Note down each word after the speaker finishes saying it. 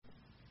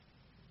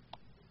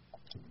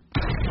Welcome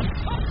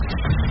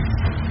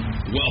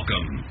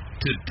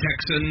to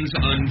Texans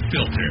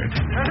Unfiltered.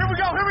 Here we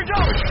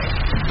go!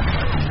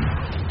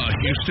 A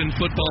Houston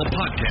football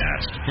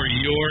podcast for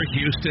your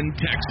Houston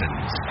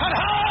Texans.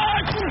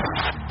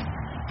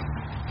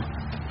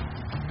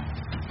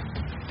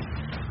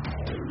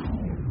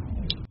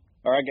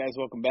 All right, guys,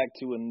 welcome back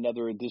to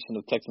another edition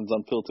of Texans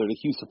Unfiltered, a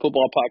Houston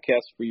football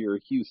podcast for your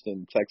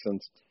Houston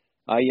Texans.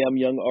 I am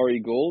young Ari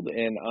Gold,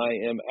 and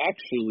I am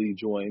actually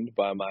joined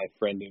by my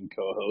friend and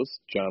co-host,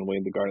 John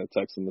Wayne, the Garnet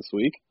Texan, this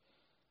week.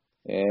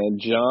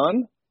 And,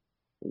 John,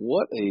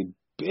 what a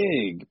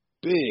big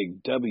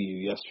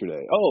W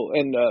yesterday. Oh,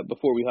 and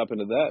before we hop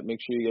into that, make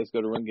sure you guys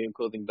go to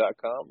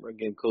rungameclothing.com,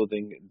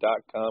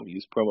 rungameclothing.com,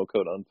 use promo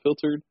code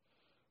Unfiltered.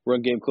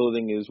 Run Game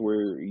Clothing is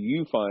where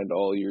you find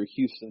all your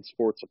Houston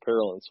sports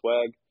apparel and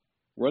swag.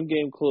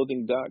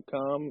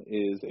 RunGameClothing.com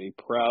is a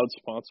proud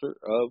sponsor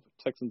of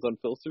Texans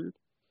Unfiltered.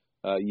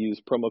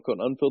 Use promo code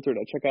Unfiltered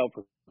at checkout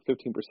for 15%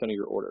 of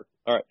your order.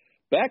 All right,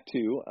 back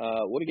to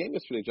what a game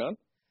yesterday, John.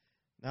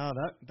 No,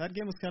 that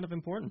game was kind of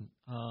important.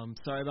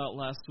 Sorry about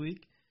last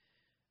week.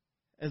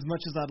 As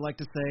much as I'd like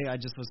to say I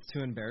just was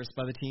too embarrassed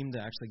by the team to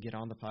actually get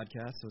on the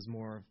podcast, it was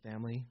more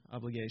family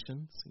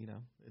obligations. You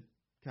know, it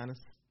kind of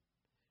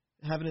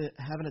having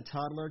a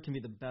toddler can be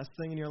the best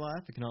thing in your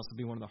life. It can also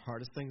be one of the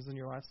hardest things in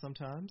your life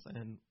sometimes.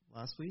 And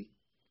last week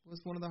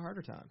was one of the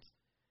harder times.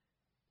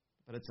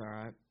 But it's all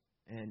right.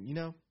 And, you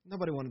know,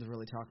 nobody wanted to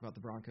really talk about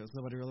the Broncos.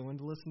 Nobody really wanted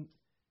to listen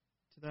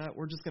to that.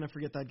 We're just going to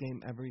forget that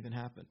game ever even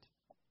happened.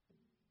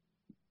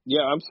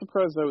 Yeah, I'm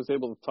surprised I was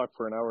able to talk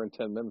for an hour and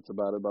 10 minutes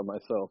about it by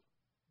myself.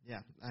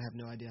 Yeah, I have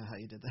no idea how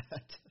you did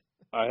that.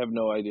 I have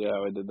no idea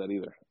how I did that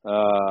either.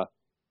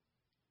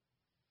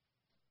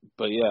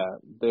 But, yeah,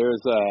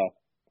 there's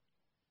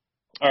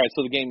all right,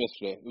 so the game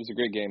yesterday, it was a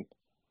great game.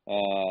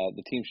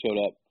 The team showed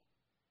up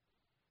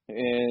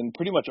in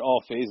pretty much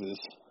all phases.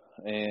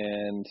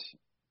 And,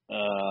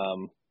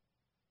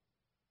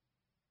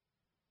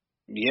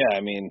 yeah,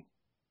 I mean,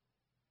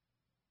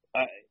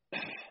 I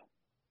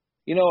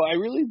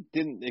really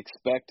didn't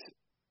expect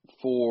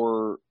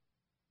for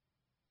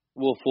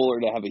Will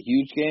Fuller to have a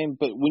huge game.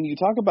 But when you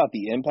talk about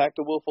the impact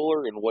of Will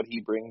Fuller and what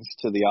he brings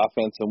to the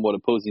offense and what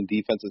opposing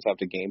defenses have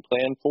to game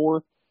plan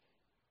for,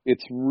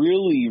 it's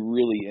really,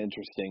 really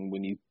interesting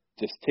when you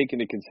just take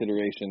into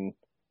consideration,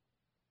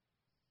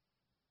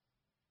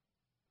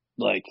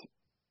 like,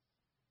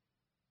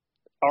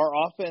 our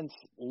offense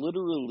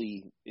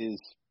literally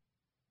is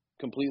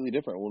completely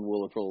different when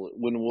Will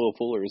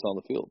Fuller is on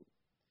the field.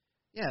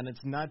 Yeah, and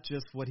it's not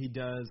just what he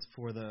does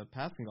for the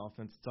passing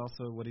offense, it's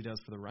also what he does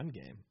for the run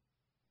game.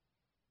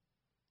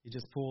 He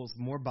just pulls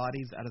more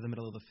bodies out of the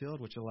middle of the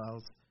field, which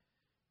allows,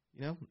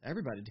 you know,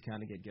 everybody to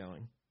kind of get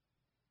going.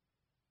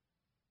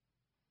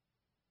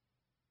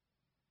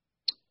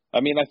 I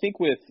mean, I think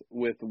with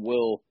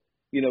Will,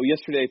 you know,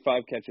 yesterday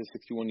 5 catches,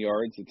 61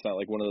 yards. It's not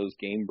like one of those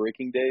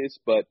game-breaking days,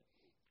 but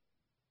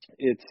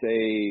it's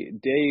a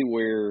day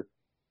where,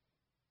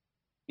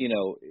 you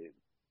know,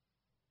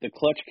 the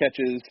clutch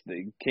catches,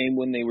 they came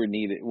when they were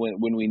needed,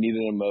 when we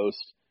needed them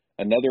most.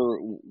 Another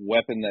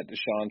weapon that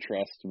Deshaun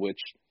trusts,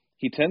 which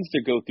he tends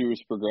to go through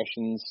his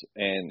progressions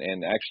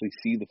and actually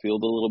see the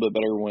field a little bit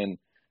better when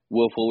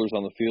Will Fuller's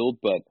on the field,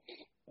 but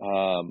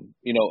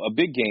you know, a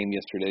big game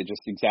yesterday,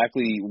 just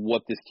exactly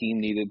what this team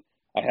needed.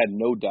 I had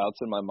no doubts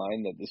in my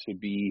mind that this would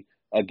be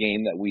a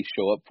game that we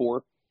show up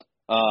for.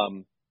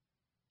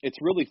 It's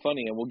really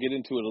funny, and we'll get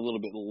into it a little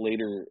bit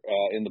later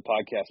in the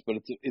podcast, but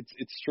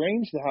it's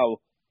strange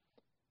how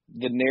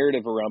the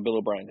narrative around Bill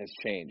O'Brien has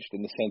changed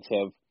in the sense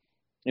of,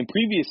 in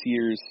previous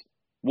years,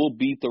 we'll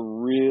beat the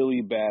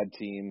really bad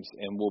teams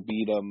and we'll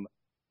beat them,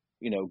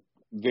 you know,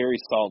 very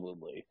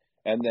solidly.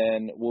 And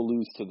then we'll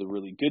lose to the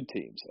really good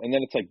teams. And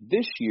then it's like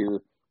this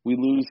year we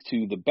lose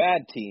to the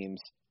bad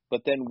teams,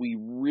 but then we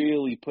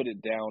really put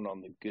it down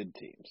on the good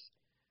teams.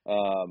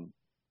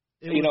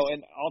 You know,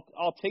 and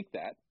I'll take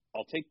that.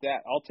 I'll take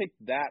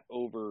that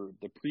over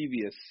the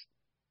previous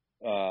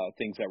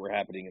things that were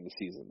happening in the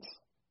seasons.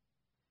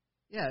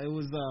 Yeah, it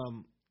was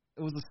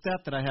a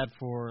stat that I had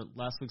for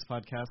last week's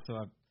podcast.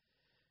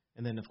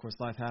 And then of course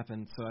life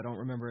happened, so I don't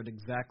remember it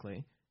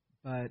exactly,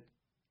 but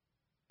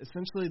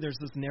essentially, there's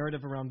this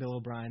narrative around Bill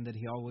O'Brien that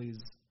he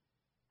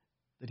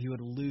would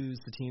lose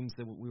to teams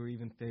that we were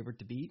even favored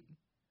to beat,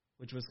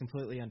 which was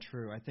completely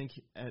untrue. I think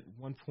at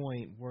one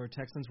point where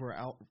Texans were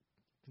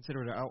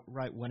considered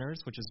outright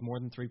winners, which is more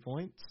than 3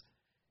 points,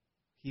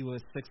 he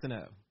was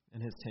 6-0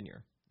 in his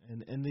tenure.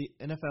 And in the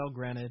NFL,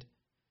 granted,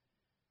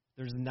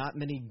 there's not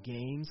many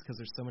games because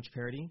there's so much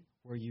parity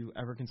where you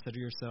ever consider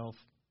yourself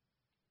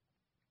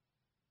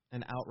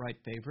an outright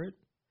favorite.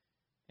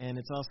 And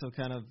it's also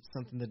kind of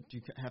something that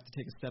you have to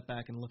take a step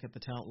back and look at the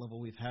talent level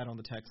we've had on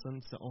the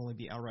Texans to only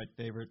be outright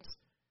favorites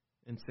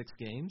in 6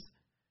 games.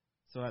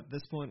 So at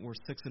this point, we're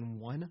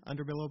 6-1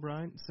 under Bill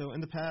O'Brien. So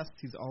in the past,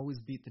 he's always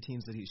beat the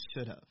teams that he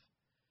should have.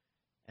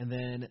 And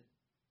then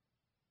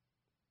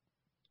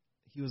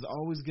he was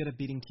always good at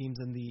beating teams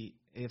in the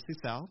AFC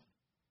South.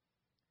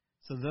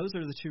 So those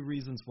are the 2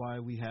 reasons why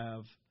we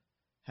have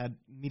had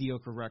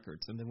mediocre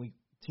records, and then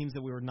teams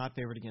that we were not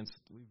favored against,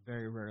 we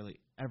very rarely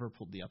ever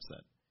pulled the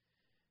upset.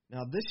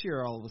 Now this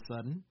year, all of a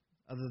sudden,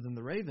 other than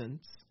the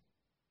Ravens,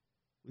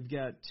 we've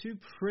got two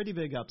pretty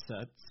big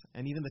upsets,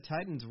 and even the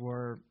Titans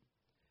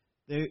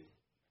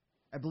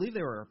I believe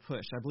they were a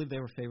push. I believe they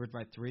were favored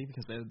by 3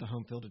 because they had the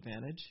home field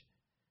advantage.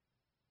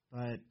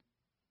 But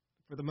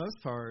for the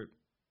most part,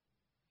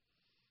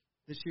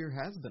 this year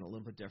has been a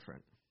little bit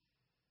different.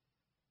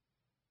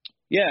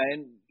 Yeah,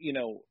 and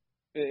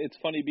it's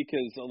funny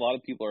because a lot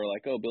of people are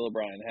like, "Oh, Bill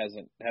O'Brien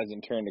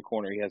hasn't turned a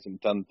corner. He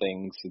hasn't done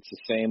things. It's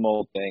the same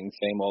old thing,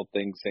 same old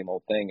thing, same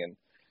old thing." And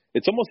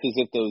it's almost as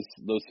if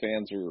those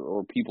fans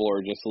or people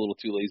are just a little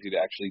too lazy to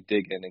actually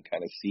dig in and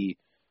kind of see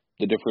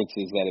the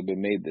differences that have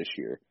been made this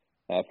year.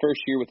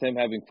 First year with him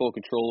having full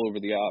control over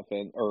the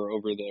offense or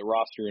over the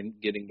roster and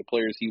getting the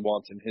players he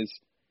wants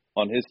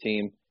on his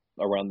team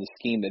around the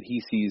scheme that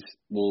he sees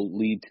will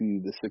lead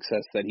to the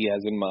success that he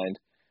has in mind.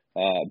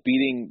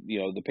 Beating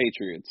the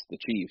Patriots, the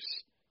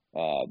Chiefs,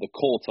 the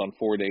Colts on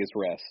 4 days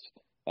rest,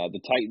 the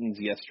Titans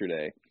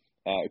yesterday,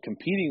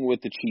 competing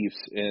with the Chiefs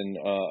in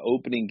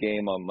opening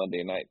game on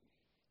Monday night.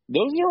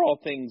 Those are all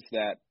things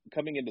that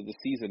coming into the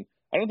season,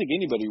 I don't think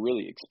anybody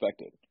really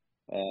expected.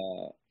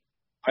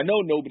 I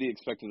know nobody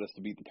expected us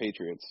to beat the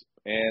Patriots,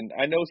 and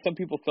I know some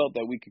people felt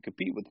that we could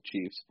compete with the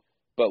Chiefs,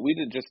 but we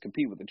didn't just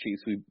compete with the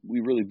Chiefs. We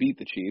really beat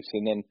the Chiefs,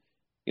 and then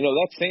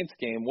that Saints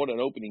game, what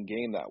an opening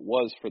game that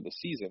was for the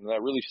season. And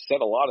that really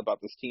said a lot about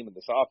this team and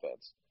this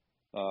offense,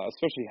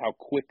 especially how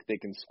quick they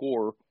can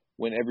score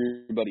when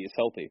everybody is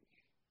healthy.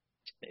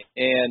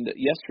 And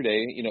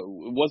yesterday, it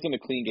wasn't a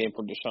clean game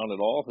from Deshaun at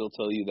all. He'll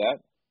tell you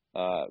that.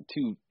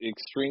 2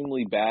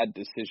 extremely bad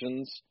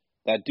decisions.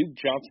 That Duke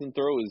Johnson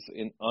throw is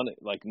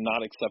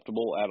not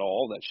acceptable at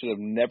all. That should have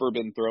never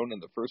been thrown in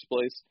the first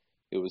place.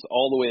 It was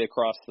all the way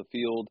across the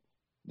field.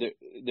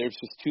 There's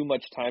just too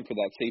much time for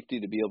that safety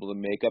to be able to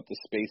make up the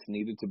space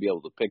needed to be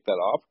able to pick that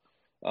off.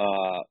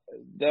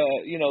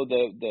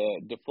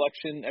 The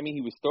deflection. I mean,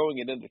 he was throwing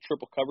it into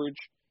triple coverage.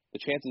 The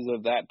chances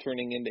of that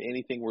turning into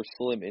anything were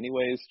slim,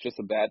 anyways. Just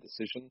a bad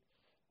decision.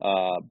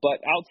 But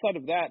outside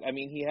of that, I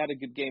mean, he had a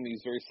good game. He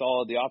was very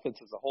solid. The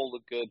offense as a whole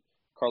looked good.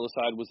 Carlos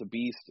Hyde was a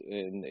beast,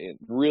 and it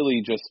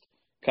really just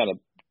kind of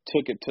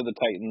took it to the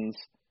Titans.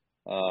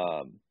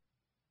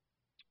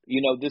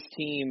 This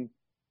team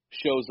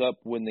shows up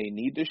when they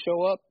need to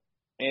show up.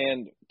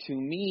 And to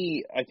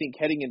me, I think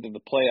heading into the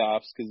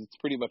playoffs, because it's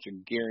pretty much a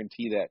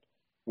guarantee that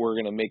we're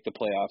going to make the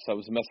playoffs. I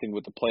was messing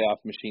with the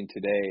playoff machine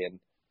today, and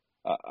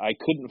I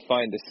couldn't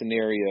find a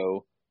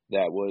scenario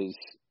that was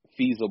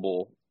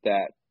feasible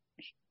that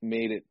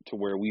made it to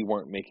where we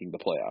weren't making the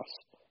playoffs.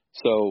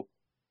 So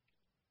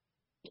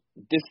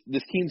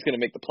this team's going to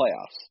make the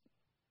playoffs.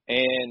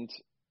 And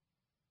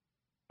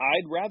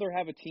I'd rather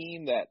have a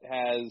team that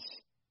has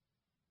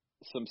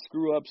some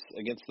screw-ups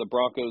against the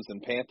Broncos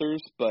and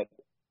Panthers, but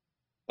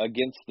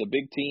against the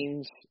big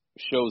teams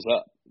shows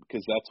up,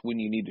 because that's when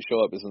you need to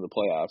show up, is in the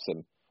playoffs.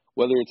 And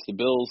whether it's the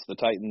Bills, the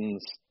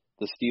Titans,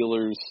 the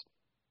Steelers,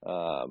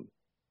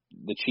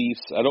 the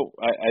Chiefs,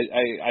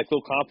 I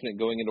feel confident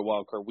going into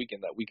Wild Card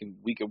Weekend that we can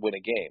win a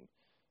game.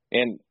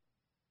 And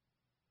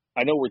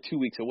I know we're 2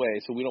 weeks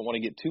away, so we don't want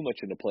to get too much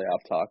into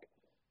playoff talk,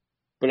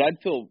 but I'd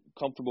feel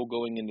comfortable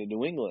going into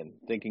New England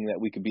thinking that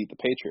we could beat the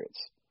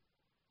Patriots.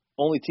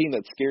 Only team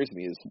that scares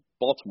me is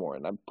Baltimore,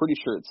 and I'm pretty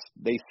sure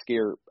they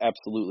scare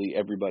absolutely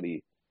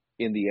everybody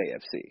in the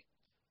AFC.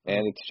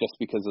 And it's just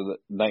because of the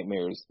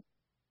nightmare. You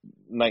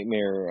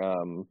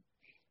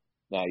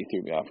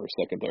threw me off for a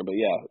second there, but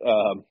yeah,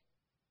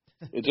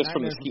 it's just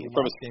from a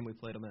game we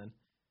played them in.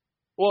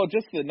 Well,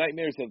 just the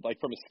nightmares of,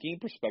 from a scheme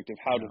perspective,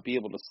 how to be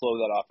able to slow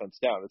that offense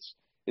down.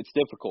 It's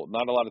difficult.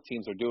 Not a lot of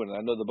teams are doing it.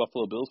 I know the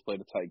Buffalo Bills played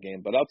a tight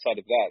game, but outside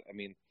of that, I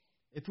mean,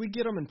 if we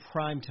get them in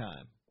prime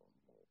time.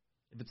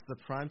 If it's the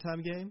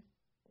primetime game,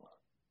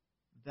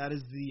 that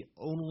is the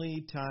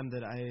only time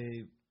that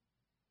I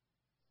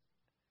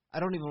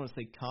don't even want to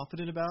say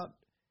confident about,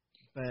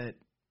 but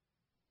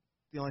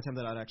the only time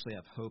that I'd actually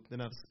have hope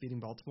in us beating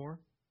Baltimore.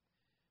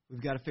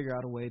 We've got to figure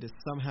out a way to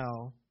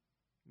somehow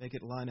make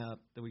it line up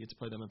that we get to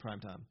play them in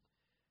primetime.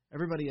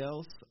 Everybody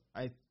else,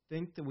 I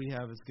think that we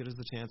have as good as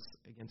a chance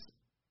against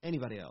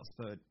anybody else,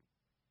 but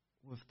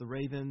with the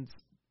Ravens,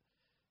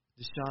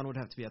 Deshaun would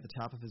have to be at the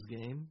top of his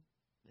game.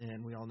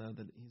 And we all know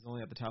that he's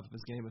only at the top of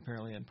his game,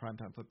 apparently, in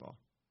primetime football.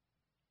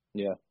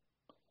 Yeah.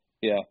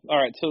 All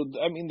right. So,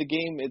 I mean, the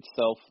game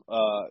itself,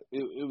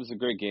 it was a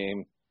great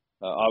game.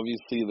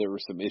 Obviously, there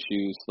were some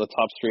issues. Let's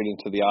hop straight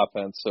into the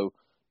offense. So,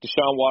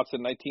 Deshaun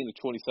Watson, 19 of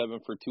 27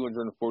 for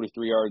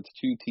 243 yards,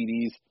 2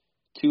 TDs,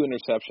 2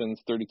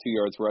 interceptions, 32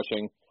 yards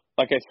rushing.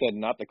 Like I said,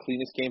 not the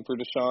cleanest game for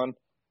Deshaun.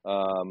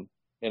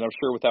 And I'm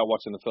sure without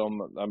watching the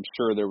film, I'm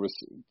sure there was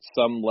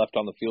some left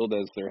on the field,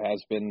 as there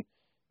has been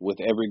with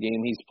every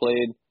game he's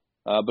played.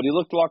 But he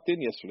looked locked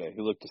in yesterday.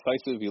 He looked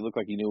decisive. He looked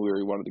like he knew where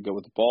he wanted to go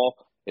with the ball.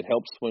 It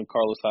helps when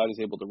Carlos Hyde is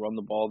able to run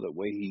the ball the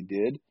way he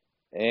did.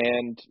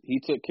 And he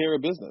took care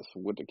of business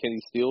with the Kenny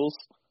Steals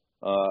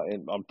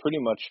and on pretty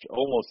much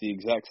almost the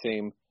exact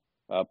same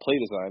play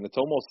design. It's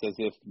almost as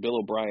if Bill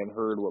O'Brien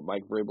heard what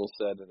Mike Vrabel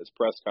said in his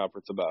press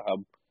conference about how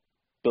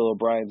Bill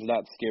O'Brien's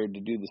not scared to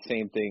do the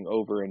same thing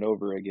over and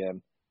over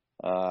again.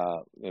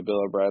 And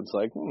Bill O'Brien's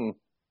like,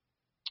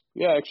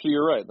 yeah, actually,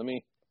 you're right. Let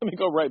me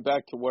go right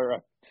back to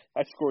where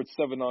I scored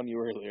 7 on you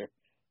earlier.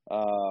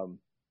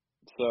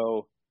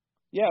 So,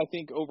 yeah, I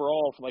think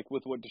overall, like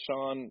with what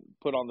Deshaun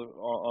put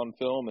on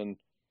film and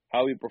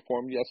how he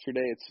performed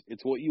yesterday,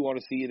 it's what you want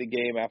to see in a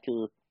game after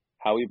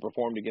how he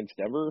performed against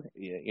Denver.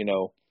 You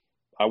know,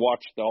 I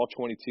watched all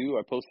 22.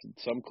 I posted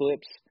some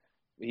clips.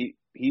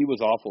 He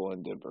was awful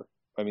in Denver.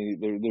 I mean,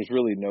 there's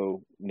really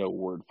no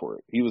word for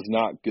it. He was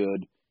not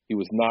good. He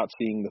was not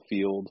seeing the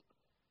field.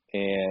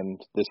 And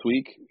this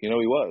week, you know,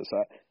 he was.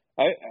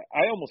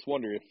 I almost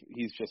wonder if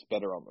he's just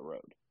better on the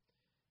road.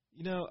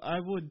 You know, I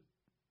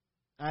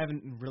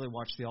haven't really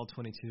watched the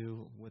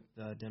All-22 with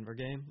the Denver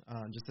game.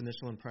 Just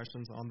initial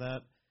impressions on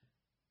that,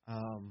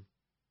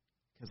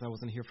 because I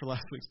wasn't here for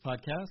last week's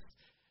podcast,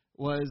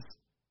 was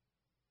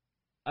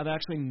I'm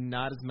actually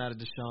not as mad at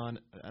Deshaun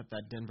at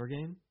that Denver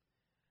game.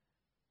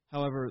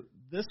 However,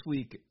 this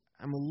week,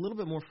 I'm a little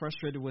bit more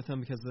frustrated with him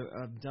because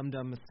of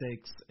dumb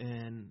mistakes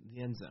in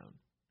the end zone.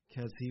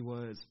 Because he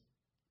was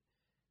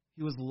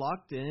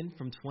locked in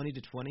from 20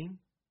 to 20,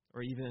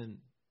 or even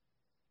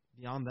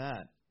beyond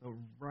that. But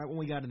right when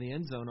we got in the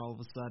end zone, all of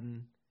a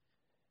sudden,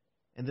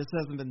 and this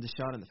hasn't been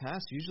Deshaun in the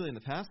past. Usually in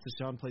the past,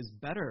 Deshaun plays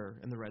better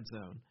in the red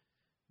zone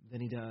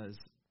than he does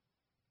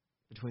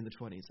between the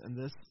 20s. And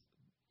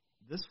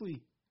this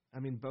week, I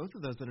mean, both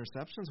of those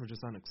interceptions were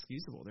just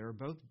unexcusable. They were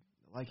both,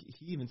 like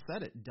he even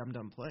said it,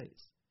 dumb plays.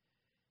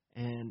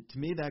 And to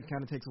me, that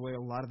kind of takes away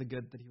a lot of the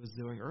good that he was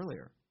doing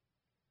earlier.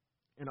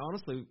 And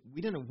honestly,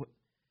 we didn't.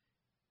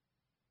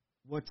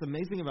 What's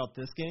amazing about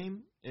this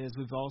game is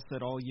we've all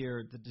said all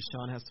year that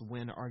Deshaun has to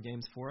win our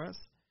games for us.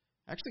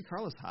 Actually,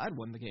 Carlos Hyde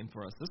won the game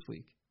for us this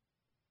week.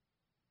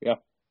 Yeah.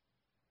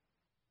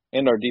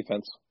 And our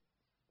defense.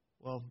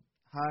 Well,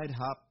 Hyde,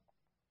 Hop,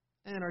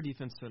 and our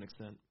defense to an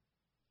extent.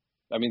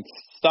 I mean,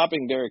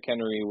 stopping Derrick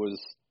Henry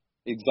was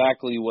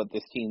exactly what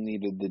this team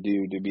needed to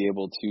do to be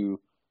able to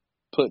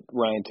put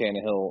Ryan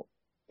Tannehill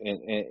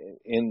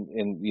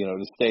in you know,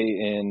 to stay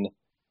in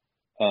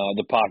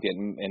the pocket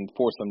and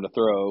force him to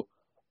throw.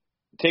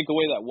 Take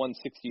away that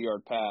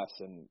 160-yard pass,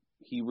 and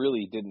he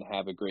really didn't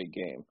have a great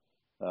game.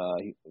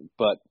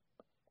 But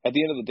at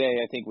the end of the day,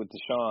 I think with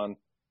Deshaun,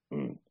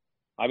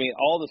 I mean,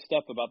 all the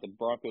stuff about the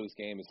Broncos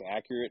game is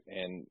accurate,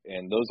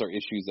 and those are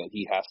issues that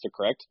he has to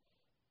correct.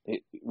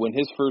 When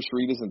his first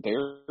read isn't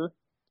there,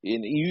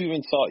 and you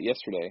even saw it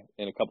yesterday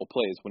in a couple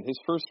plays, when his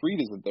first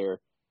read isn't there,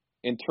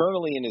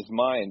 internally in his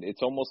mind,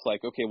 it's almost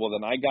like, okay, well,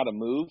 then I got to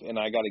move and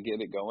I got to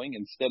get it going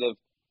instead of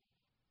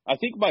 – I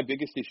think my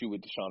biggest issue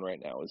with Deshaun right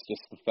now is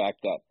just the fact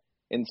that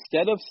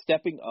instead of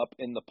stepping up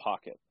in the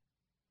pocket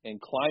and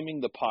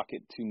climbing the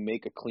pocket to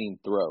make a clean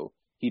throw,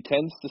 he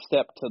tends to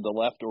step to the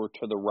left or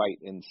to the right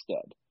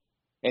instead.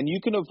 And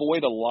you can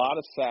avoid a lot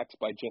of sacks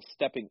by just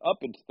stepping up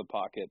into the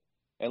pocket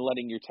and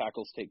letting your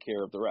tackles take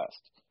care of the rest.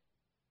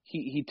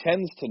 He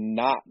tends to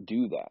not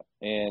do that.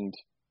 And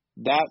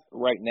that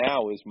right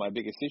now is my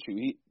biggest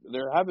issue.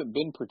 There haven't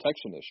been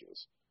protection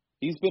issues.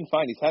 He's been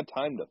fine. He's had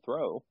time to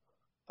throw.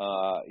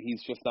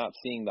 He's just not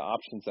seeing the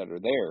options that are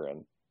there.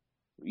 And,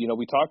 you know,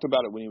 we talked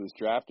about it when he was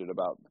drafted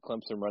about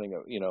Clemson running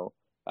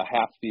a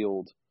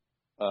half-field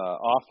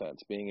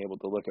offense, being able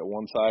to look at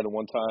one side at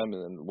one time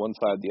and then one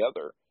side the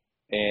other.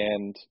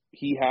 And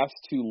he has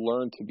to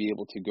learn to be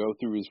able to go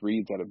through his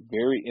reads in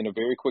a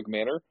very quick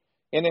manner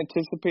and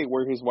anticipate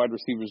where his wide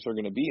receivers are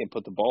going to be and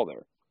put the ball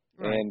there.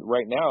 Right. And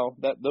right now,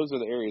 those are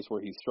the areas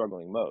where he's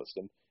struggling most.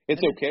 And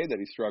it's okay that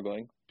he's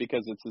struggling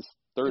because it's his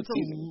third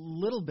season. It's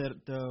a little bit,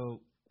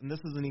 though, and this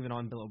isn't even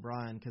on Bill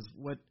O'Brien, because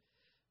what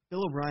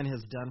Bill O'Brien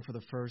has done for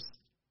the first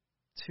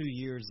 2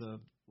 years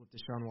with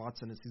Deshaun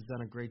Watson is he's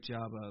done a great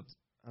job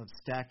of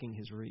stacking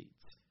his reads.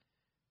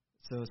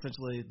 So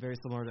essentially very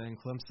similar to in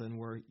Clemson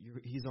where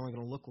he's only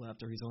going to look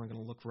left or he's only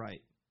going to look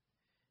right.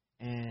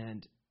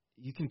 And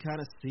you can kind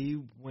of see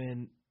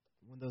when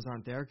those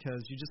aren't there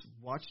because you just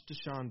watch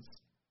Deshaun's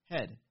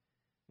head.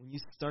 When you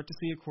start to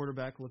see a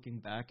quarterback looking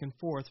back and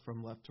forth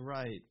from left to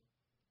right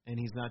and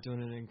he's not doing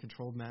it in a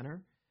controlled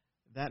manner,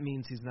 that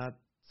means he's not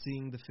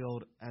seeing the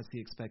field as he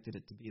expected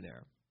it to be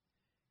there.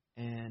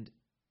 And,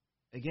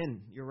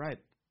 again, you're right,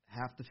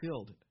 half the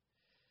field.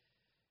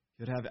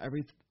 You'd have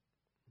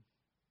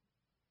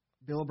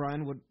Bill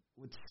O'Brien would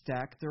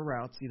stack their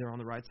routes either on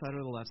the right side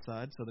or the left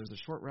side. So there's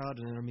a short route,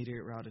 an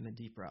intermediate route, and a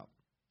deep route.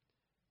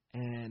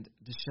 And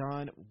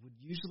Deshaun would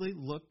usually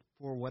look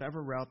for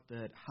whatever route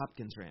that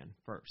Hopkins ran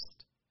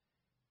first.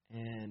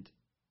 And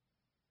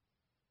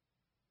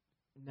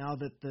now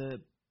that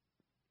the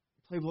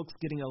playbook's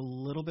getting a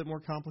little bit more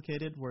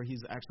complicated where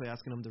he's actually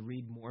asking them to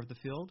read more of the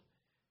field,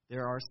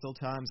 there are still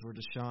times where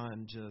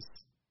Deshaun you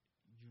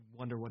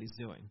wonder what he's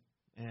doing.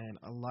 And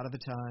a lot of the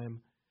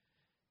time,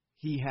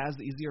 he has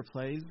easier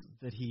plays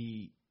that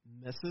he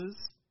misses,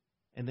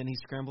 and then he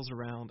scrambles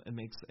around and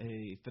makes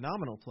a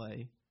phenomenal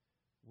play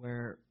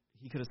where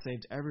he could have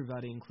saved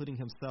everybody, including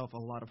himself, a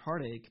lot of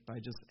heartache by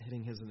just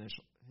hitting his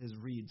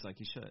reads like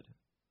he should.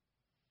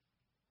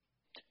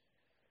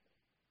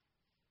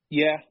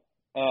 Yeah.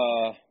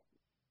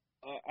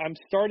 I'm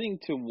starting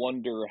to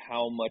wonder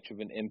how much of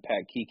an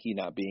impact Kiki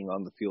not being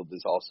on the field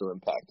is also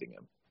impacting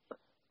him.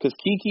 Because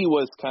Kiki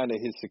was kind of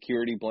his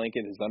security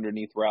blanket, his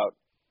underneath route.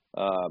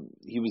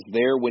 He was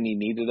there when he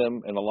needed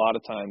him, and a lot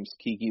of times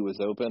Kiki was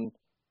open.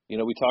 You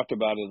know, we talked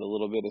about it a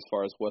little bit as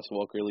far as Wes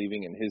Welker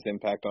leaving and his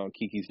impact on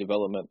Kiki's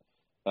development.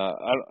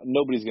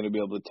 Nobody's going to be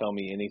able to tell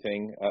me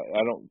anything.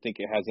 I don't think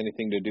it has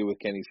anything to do with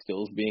Kenny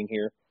Stills being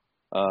here.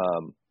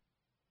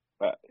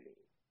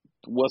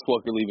 Wes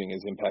Welker leaving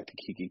has impacted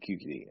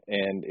Kiki,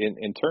 and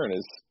in turn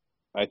has,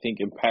 I think,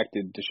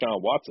 impacted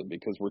Deshaun Watson,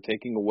 because we're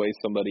taking away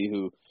somebody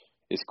who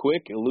is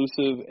quick,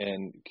 elusive,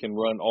 and can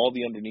run all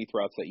the underneath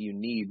routes that you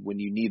need when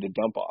you need a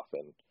dump off.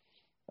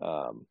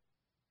 And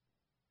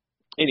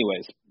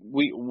anyways,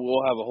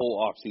 we'll have a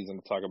whole off season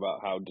to talk about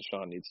how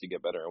Deshaun needs to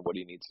get better and what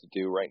he needs to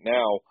do. Right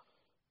now,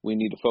 we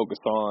need to focus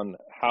on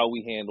how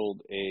we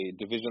handled a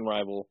division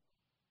rival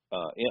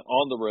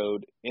on the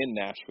road in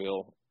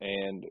Nashville,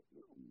 and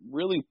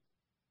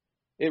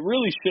it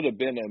really shouldn't have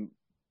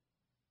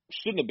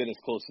been as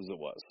close as it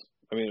was.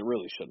 I mean, it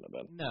really shouldn't have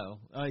been. No,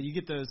 you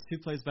get those 2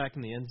 plays back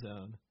in the end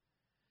zone,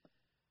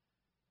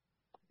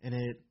 and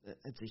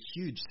it's a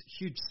huge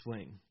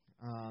swing.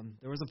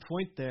 There was a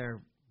point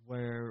there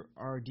where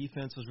our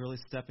defense was really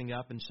stepping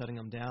up and shutting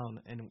them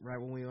down, and right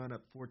when we went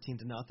up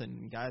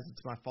 14-0, guys,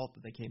 it's my fault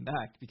that they came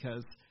back,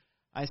 because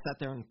I sat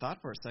there and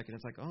thought for a second,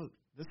 it's like, oh,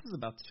 this is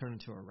about to turn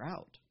into a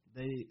rout.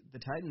 The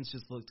Titans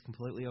just looked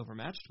completely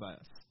overmatched by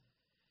us.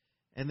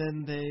 And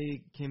then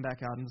they came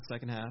back out in the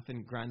second half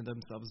and grinded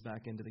themselves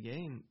back into the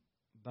game.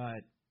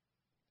 But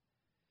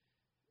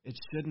it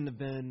shouldn't have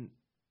been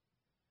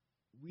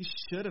 – we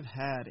should have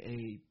had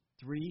a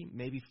 3,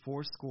 maybe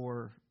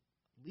 4-score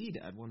lead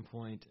at one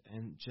point,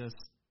 and just,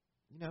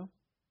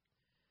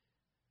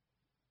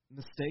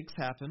 mistakes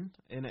happen.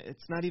 And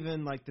it's not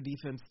even like the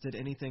defense did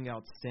anything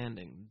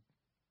outstanding.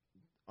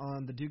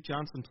 On the Duke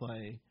Johnson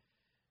play,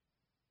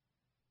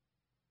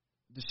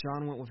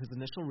 Deshaun went with his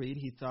initial read.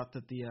 He thought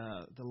that the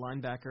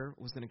linebacker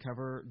was going to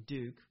cover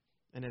Duke,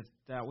 and if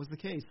that was the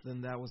case,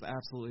 then that was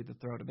absolutely the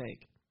throw to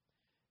make.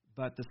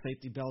 But the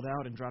safety bailed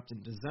out and dropped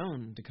into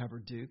zone to cover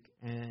Duke.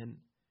 And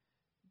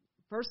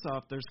first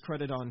off, there's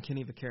credit on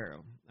Kenny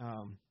Vaccaro.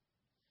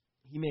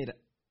 He made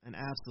an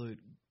absolute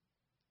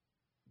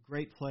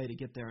great play to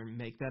get there and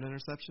make that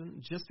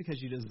interception. Just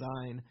because you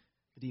design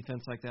the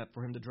defense like that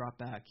for him to drop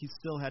back, he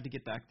still had to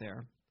get back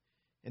there.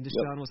 And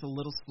Deshaun was a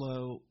little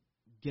slow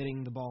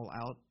getting the ball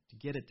out to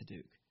get it to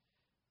Duke.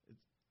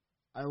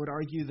 I would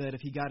argue that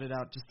if he got it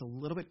out just a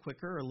little bit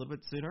quicker or a little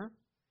bit sooner,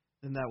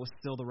 then that was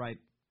still the right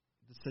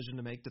decision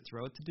to make to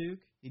throw it to Duke.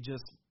 He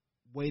just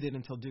waited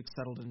until Duke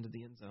settled into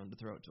the end zone to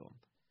throw it to him.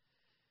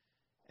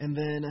 And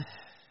then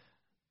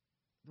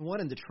the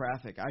one into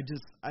traffic,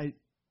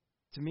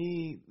 to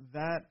me,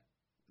 that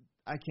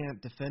I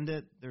can't defend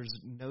it. There's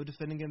no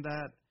defending in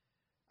that.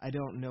 I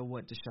don't know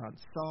what Deshaun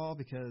saw,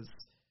 because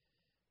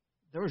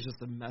there was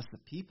just a mess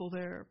of people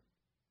there.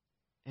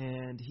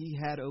 And he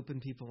had open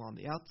people on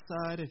the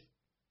outside.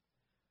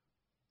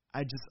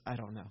 I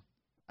don't know.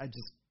 I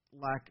just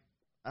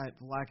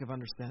lack of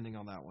understanding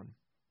on that one.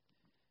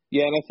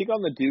 Yeah, and I think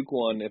on the Duke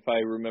one, if I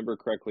remember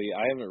correctly,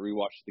 I haven't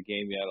rewatched the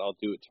game yet. I'll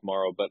do it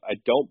tomorrow, but I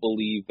don't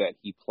believe that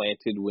he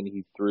planted when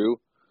he threw.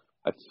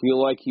 I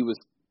feel like he was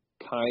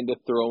kind of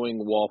throwing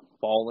while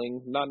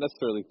falling, not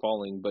necessarily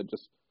falling, but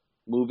just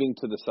moving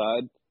to the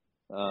side,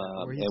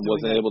 and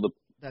wasn't able to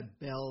that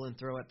bell and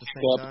throw at the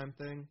same time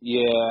thing.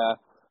 Yeah.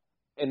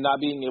 And not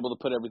being able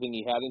to put everything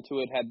he had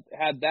into it.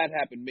 Had that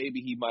happened,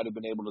 maybe he might have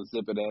been able to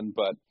zip it in.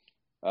 But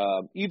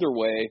either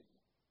way,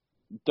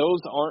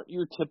 those aren't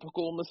your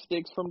typical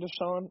mistakes from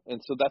Deshaun.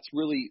 And so that's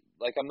really,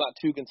 I'm not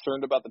too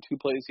concerned about the 2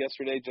 plays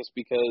yesterday, just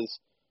because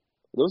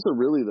those are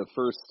really the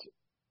first,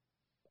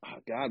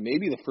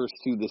 maybe the first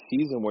 2 this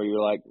season where you're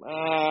like,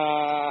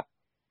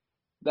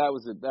 that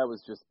was it. That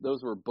was just,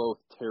 those were both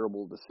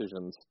terrible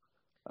decisions.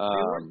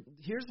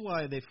 Here's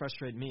why they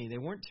frustrate me. They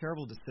weren't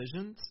terrible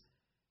decisions.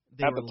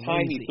 At the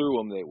time he threw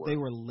them, they were. They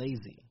were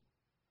lazy.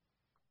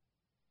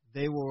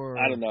 They were.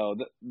 I don't know.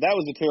 That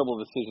was a terrible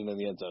decision in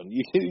the end zone.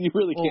 You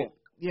really can't.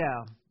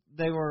 Yeah,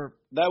 they were.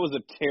 That was a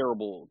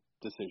terrible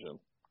decision.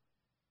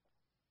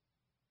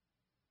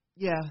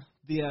 Yeah,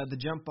 the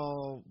jump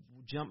ball,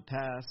 jump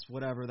pass,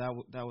 whatever, that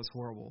was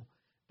horrible.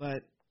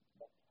 But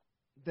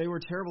they were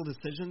terrible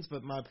decisions.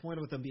 But my point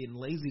with them being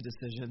lazy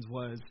decisions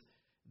was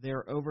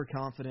they're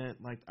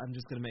overconfident. Like, I'm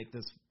just going to make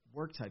this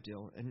work type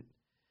deal. And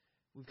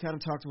we've kind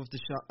of talked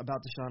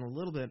about Deshaun a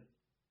little bit.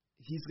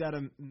 He's got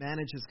to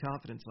manage his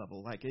confidence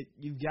level.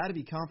 You've got to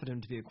be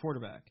confident to be a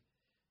quarterback.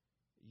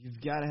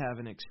 You've got to have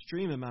an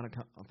extreme amount of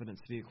confidence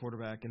to be a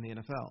quarterback in the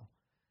NFL.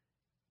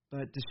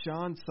 But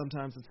Deshaun,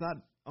 sometimes it's not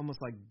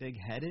almost like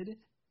big-headed,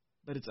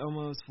 but it's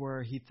almost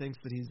where he thinks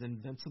that he's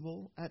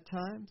invincible at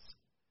times.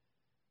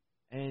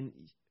 And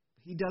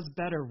he does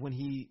better when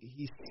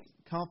he's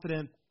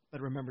confident but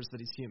remembers that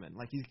he's human.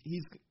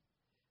 He's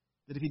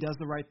that if he does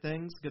the right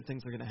things, good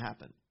things are going to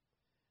happen.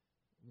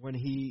 When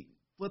he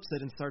flips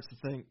it and starts to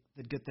think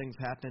that good things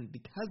happen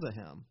because of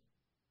him,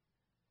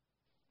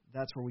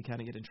 that's where we kind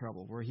of get in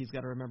trouble, where he's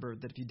got to remember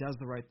that if he does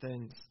the right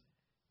things,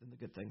 then the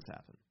good things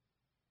happen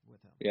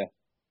with him.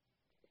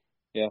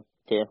 Yeah,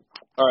 fair.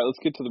 All right, let's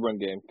get to the run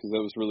game, because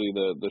that was really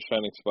the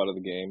shining spot of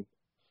the game.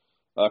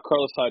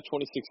 Carlos Hyde,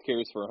 26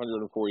 carries for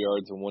 104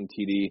 yards and 1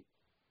 TD.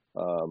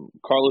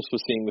 Carlos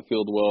was seeing the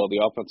field well. The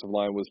offensive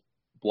line was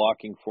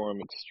blocking for him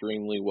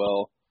extremely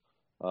well.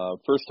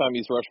 First time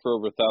he's rushed for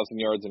over 1,000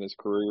 yards in his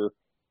career.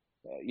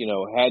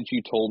 Had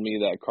you told me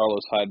that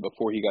Carlos Hyde,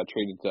 before he got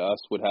traded to us,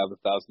 would have a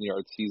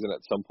 1,000-yard season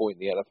at some point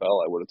in the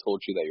NFL, I would have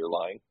told you that you're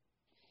lying.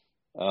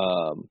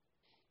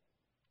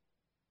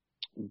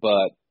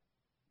 But,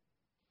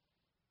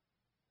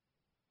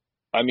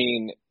 I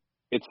mean,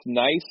 it's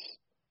nice.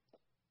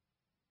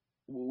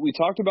 We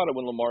talked about it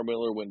when Lamar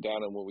Miller went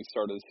down and when we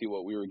started to see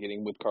what we were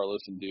getting with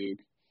Carlos and Duke.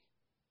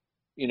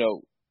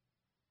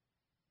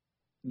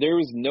 There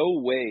was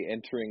no way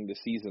entering the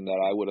season that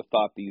I would have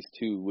thought these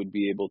two would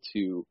be able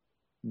to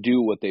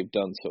do what they've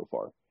done so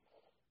far.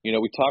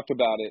 We talked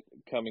about it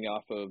coming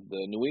off of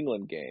the New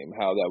England game,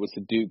 how that was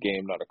a Duke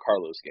game, not a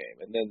Carlos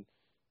game. And then,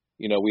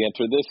 we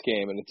enter this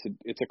game and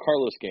it's a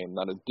Carlos game,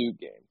 not a Duke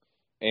game.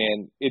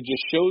 And it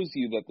just shows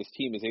you that this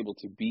team is able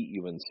to beat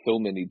you in so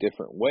many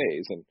different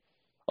ways. And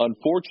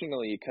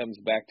unfortunately, it comes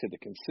back to the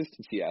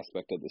consistency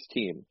aspect of this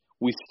team.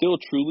 We still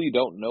truly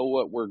don't know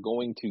what we're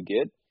going to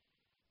get.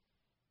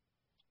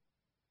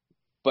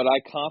 But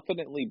I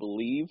confidently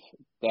believe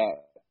that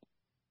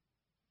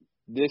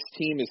this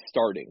team is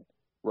starting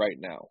right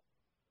now.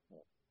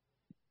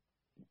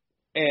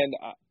 And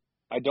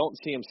I don't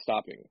see him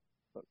stopping.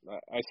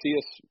 I see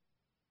us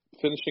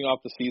finishing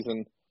off the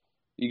season.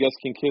 You guys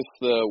can kiss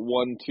the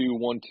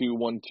 1-2, 1-2,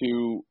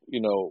 1-2,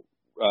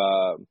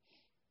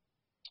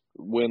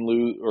 win,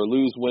 lose, or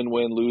lose, win,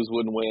 lose,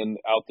 win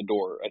out the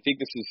door. I think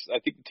the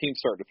team's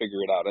starting to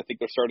figure it out. I think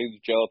they're starting to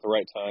gel at the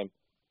right time.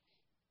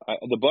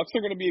 The Bucs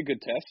are going to be a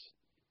good test,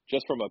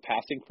 just from a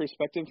passing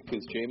perspective,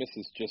 because Jameis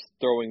is just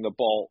throwing the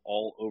ball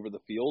all over the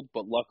field.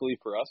 But luckily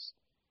for us,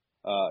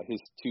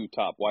 his two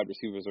top wide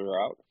receivers are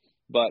out.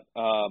 But,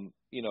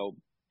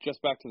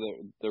 just back to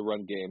the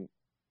run game,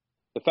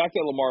 the fact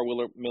that Lamar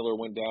Miller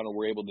went down and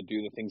we're able to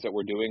do the things that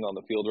we're doing on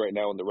the field right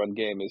now in the run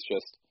game is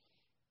just,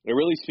 it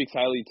really speaks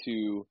highly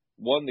to,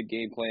 one, the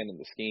game plan and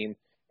the scheme,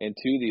 and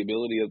two, the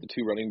ability of the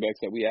two running backs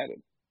that we added.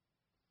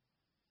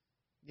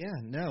 Yeah,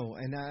 no,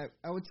 and I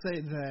would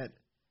say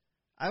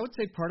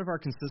part of our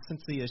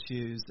consistency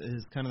issues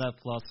is kind of that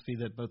philosophy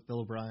that both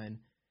Bill O'Brien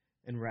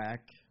and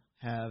Rack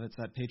have. It's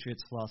that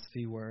Patriots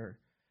philosophy where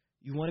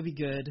you want to be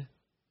good,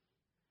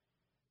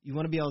 you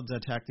want to be able to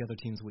attack the other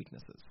team's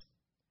weaknesses.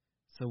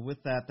 So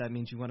with that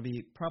means you want to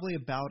be probably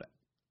about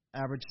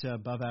average to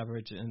above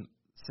average in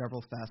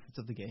several facets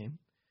of the game.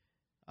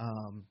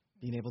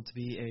 Being able to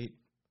be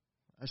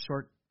a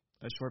short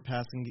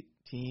passing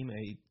team,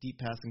 a deep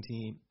passing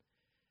team,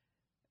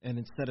 and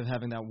instead of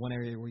having that one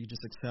area where you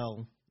just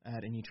excel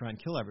at and you try and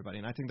kill everybody.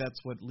 And I think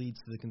that's what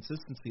leads to the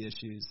consistency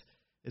issues,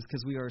 is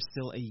because we are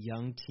still a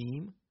young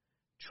team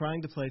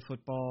trying to play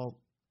football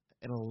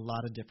in a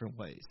lot of different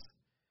ways.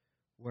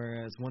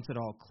 Whereas once it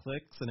all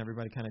clicks and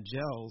everybody kind of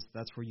gels,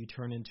 that's where you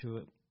turn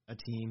into a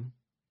team,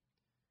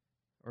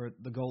 or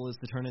the goal is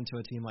to turn into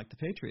a team like the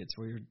Patriots,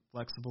 where you're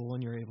flexible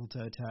and you're able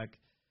to attack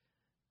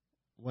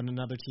when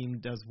another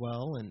team does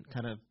well, and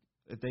kind of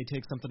if they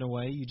take something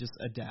away, you just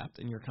adapt,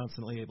 and you're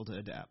constantly able to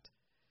adapt.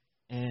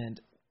 And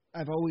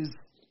I've always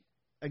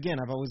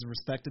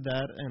respected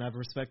that, and I've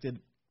respected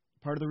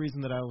part of the reason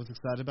that I was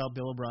excited about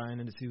Bill O'Brien,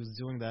 and is he was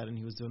doing that, and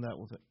he was doing that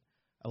with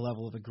a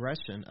level of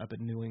aggression up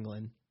in New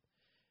England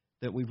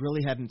that we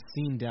really hadn't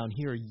seen down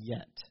here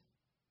yet.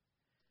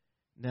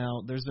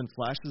 Now, there's been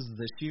flashes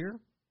this year,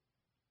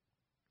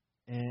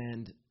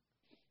 and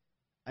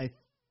I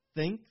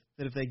think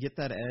that if they get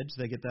that edge,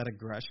 they get that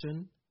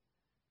aggression.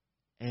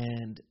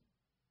 And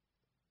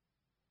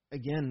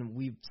again,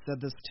 we said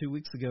this 2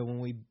 weeks ago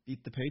when we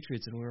beat the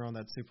Patriots and we were on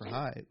that super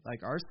high.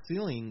 Like, our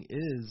ceiling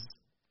is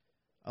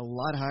a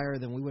lot higher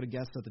than we would have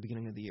guessed at the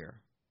beginning of the year.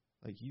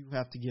 Like, you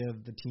have to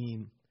give the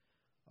team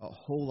a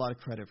whole lot of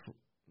credit for.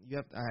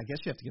 I guess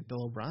you have to give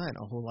Bill O'Brien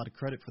a whole lot of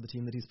credit for the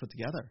team that he's put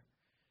together.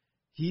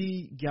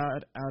 He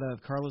got out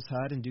of Carlos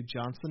Hyde and Duke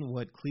Johnson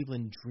what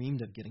Cleveland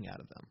dreamed of getting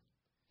out of them.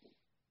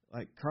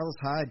 Like, Carlos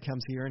Hyde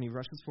comes here and he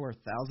rushes for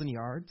 1,000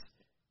 yards.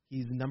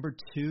 He's number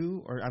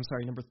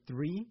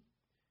 3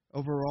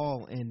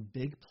 overall in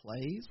big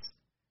plays.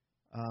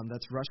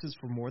 That's rushes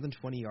for more than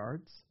 20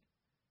 yards.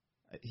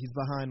 He's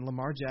behind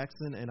Lamar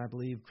Jackson and I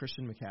believe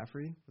Christian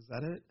McCaffrey. Was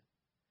that it?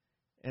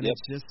 And Yep.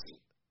 It's just,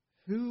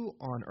 who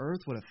on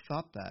earth would have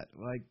thought that?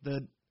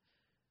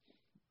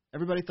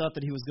 Everybody thought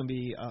that he was going to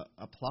be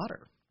a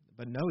plotter,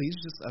 but no, he's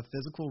just a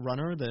physical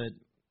runner that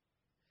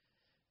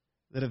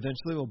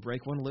eventually will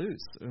break one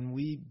loose. And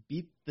we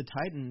beat the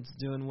Titans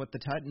doing what the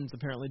Titans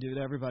apparently do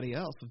to everybody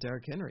else with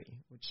Derrick Henry,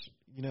 which,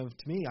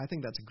 to me, I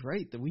think that's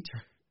great that we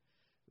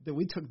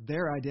took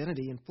their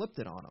identity and flipped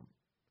it on them.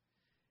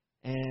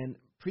 And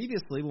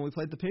previously, when we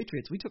played the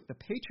Patriots, we took the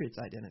Patriots'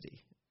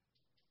 identity,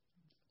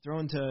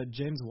 thrown to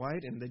James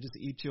White, and they just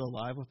eat you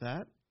alive with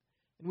that.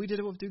 And we did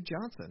it with Duke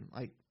Johnson.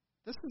 Like,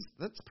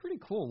 that's pretty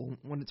cool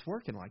when it's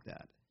working like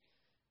that.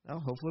 Now,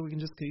 hopefully we can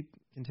just keep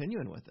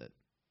continuing with it.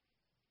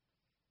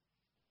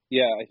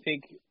 Yeah, I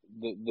think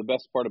the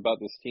best part about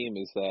this team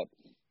is that,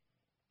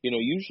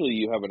 usually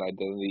you have an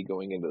identity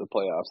going into the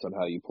playoffs on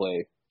how you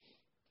play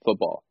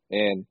football.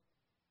 And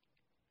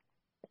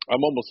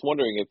I'm almost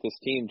wondering if this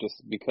team,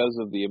 just because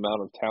of the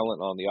amount of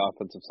talent on the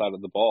offensive side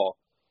of the ball,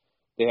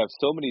 they have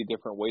so many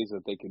different ways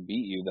that they can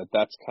beat you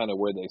that's kind of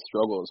where they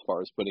struggle as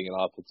far as putting an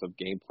offensive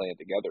game plan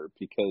together,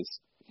 because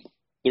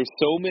there's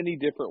so many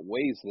different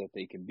ways that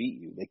they can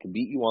beat you. They can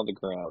beat you on the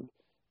ground.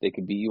 They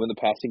can beat you in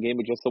the passing game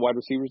with just the wide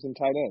receivers and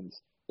tight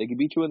ends. They can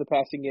beat you in the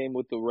passing game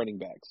with the running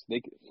backs.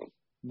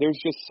 There's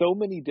just so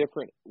many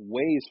different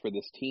ways for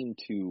this team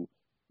to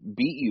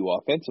beat you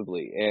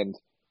offensively. And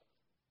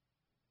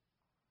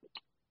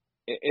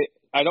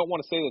I don't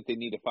want to say that they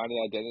need to find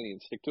an identity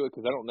and stick to it,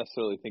 because I don't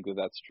necessarily think that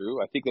that's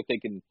true. I think that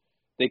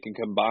they can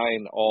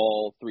combine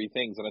all three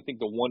things. And I think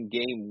the one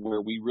game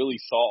where we really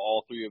saw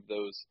all three of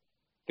those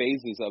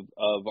phases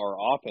of our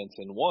offense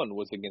in one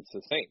was against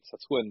the Saints.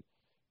 That's when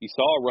you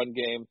saw a run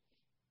game,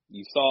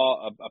 you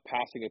saw a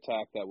passing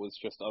attack that was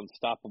just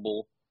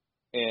unstoppable,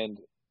 and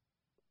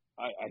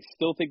I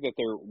still think that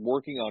they're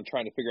working on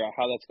trying to figure out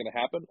how that's going to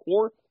happen,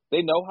 or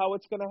they know how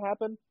it's going to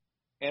happen,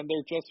 and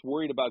they're just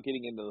worried about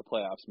getting into the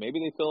playoffs. Maybe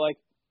they feel like,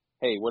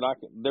 hey,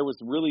 there was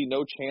really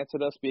no chance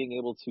at us being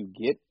able to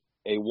get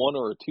a 1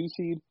 or a 2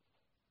 seed.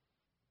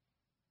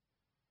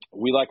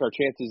 We like our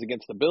chances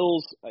against the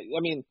Bills.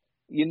 I mean,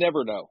 you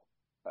never know.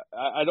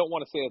 I don't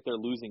want to say that they're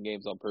losing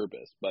games on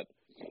purpose, but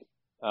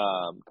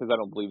because I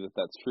don't believe that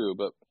that's true.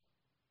 But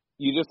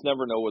you just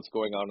never know what's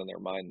going on in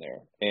their mind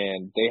there.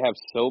 And they have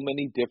so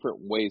many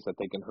different ways that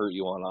they can hurt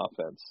you on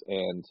offense.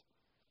 And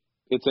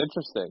it's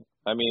interesting.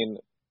 I mean,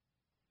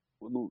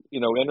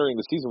 entering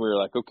the season, we were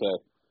like, okay,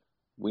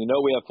 we know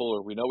we have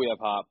Fuller, we know we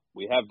have Hop,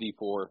 we have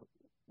D4,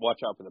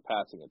 watch out for the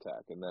passing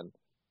attack. And then,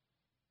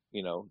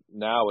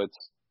 now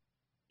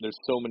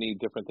there's so many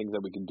different things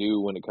that we can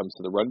do when it comes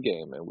to the run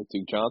game, and with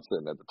Duke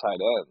Johnson at the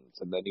tight ends,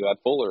 and then you add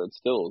Fuller and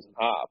Stills and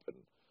Hop and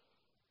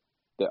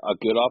a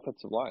good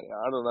offensive line.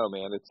 I don't know,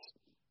 man.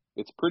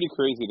 It's pretty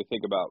crazy to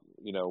think about,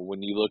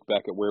 when you look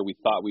back at where we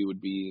thought we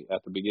would be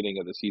at the beginning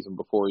of the season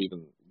before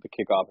even the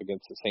kickoff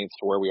against the Saints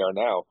to where we are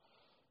now.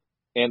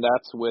 And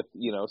that's with,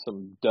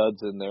 some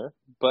duds in there.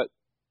 But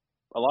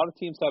a lot of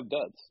teams have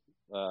duds.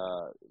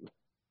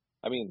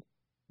 I mean,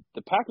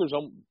 the Packers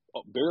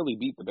barely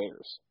beat the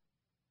Bears.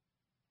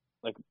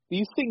 Like,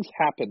 these things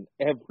happen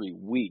every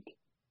week.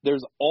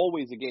 There's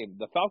always a game.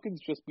 The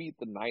Falcons just beat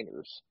the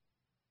Niners.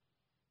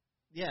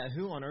 Yeah,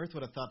 who on earth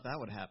would have thought that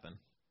would happen?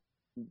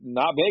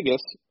 Not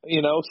Vegas,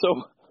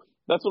 so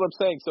that's what I'm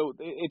saying. So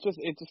it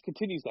just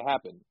continues to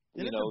happen.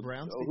 Didn't the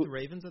Browns beat the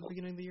Ravens at the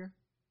beginning of the year?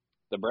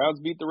 The Browns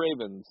beat the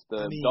Ravens.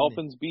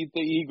 Dolphins beat the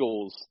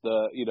Eagles.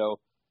 The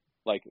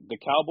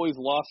Cowboys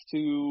lost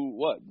to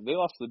what? They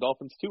lost to the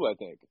Dolphins too, I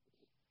think.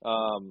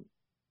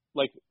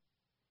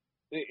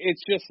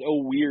 It's just a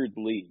weird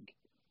league.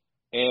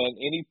 And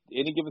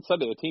any given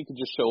Sunday, a team can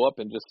just show up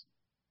and just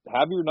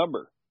have your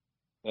number.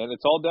 And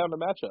it's all down to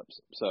matchups.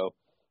 So,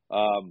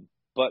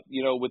 but,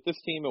 with this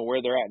team and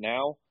where they're at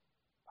now,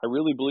 I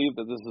really believe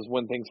that this is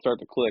when things start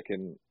to click.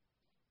 And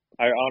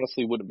I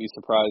honestly wouldn't be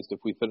surprised if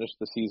we finish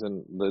the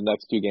season, the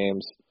next 2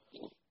 games,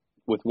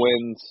 with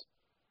wins.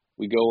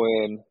 We go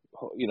in,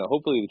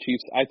 hopefully the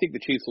Chiefs. I think the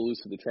Chiefs will lose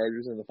to the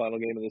Chargers in the final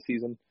game of the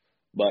season,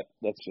 but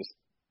that's just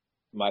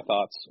my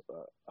thoughts.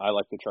 I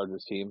like the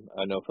Chargers team.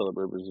 I know Phillip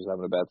Rivers is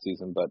having a bad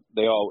season, but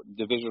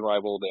division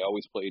rival. They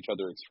always play each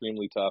other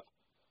extremely tough.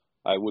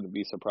 I wouldn't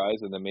be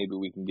surprised, and then maybe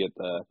we can get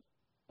the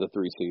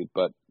 3 seed.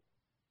 But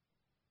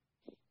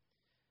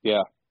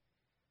yeah,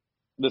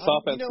 this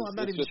offense. I'm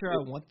not even sure I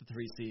want the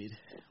 3 seed.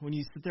 When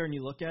you sit there and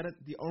you look at it,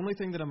 the only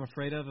thing that I'm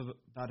afraid of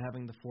about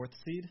having the 4th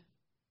seed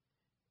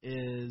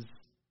is,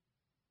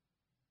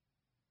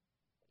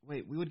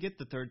 we would get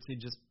the 3rd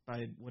seed just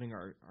by winning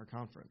our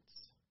conference.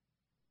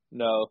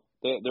 No,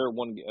 they're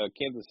one.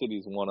 Kansas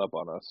City's one up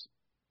on us.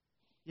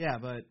 Yeah,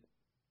 but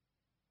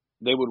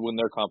they would win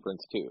their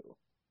conference too.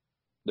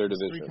 Their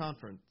division.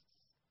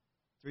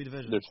 3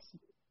 divisions. There's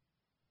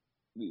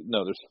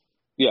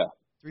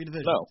 3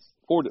 divisions. No,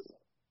 4.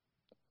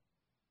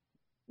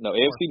 No, 4.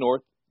 AFC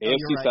North,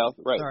 AFC right. South.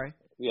 Right. Sorry.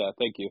 Yeah,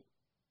 thank you.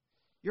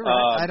 You're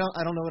right. I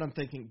don't know what I'm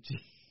thinking.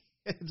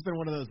 It's been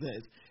one of those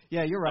days.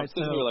 Yeah, you're right. I'm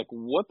sitting here like,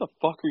 what the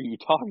fuck are you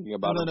talking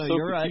about? No, I'm so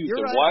you're confused. Right.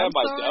 You're right. Why am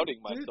I sorry,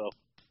 doubting dude. myself?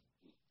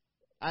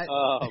 I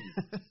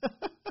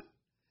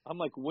I'm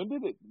like, when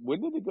did it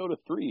go to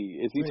 3?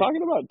 Is he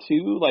talking about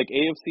 2, like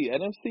AFC,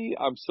 NFC?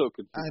 I'm so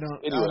confused. I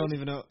don't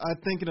even know. I'm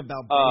thinking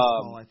about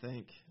baseball, I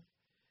think.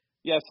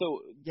 Yeah,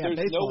 so there's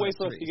no way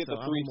for us to get so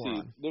the 3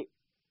 seed.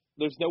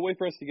 There's no way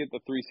for us to get the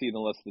 3 seed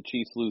unless the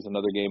Chiefs lose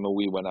another game and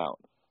we win out.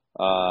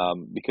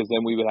 Because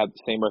then we would have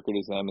the same record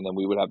as them, and then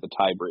we would have the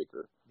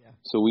tiebreaker. Yeah.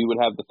 So we would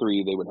have the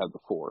 3, they would have the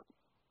 4.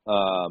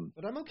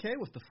 But I'm okay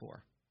with the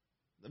 4.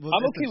 Well,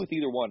 I'm okay with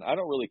either one. I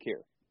don't really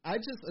care.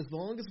 As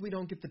long as we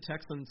don't get the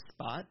Texans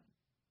spot,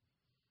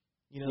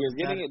 we're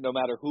getting it no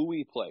matter who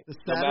we play. The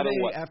no matter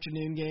Saturday what.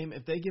 afternoon game,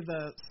 if they give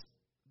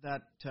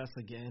that test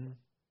again,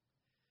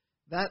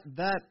 that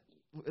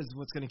is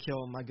what's going to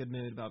kill my good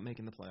mood about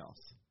making the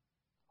playoffs.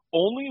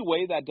 Only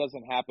way that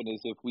doesn't happen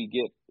is if we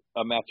get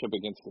a matchup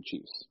against the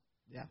Chiefs.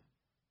 Yeah.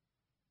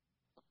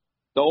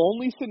 The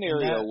only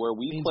scenario where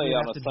we play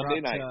on a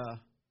Sunday night.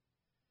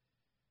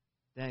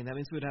 Dang, that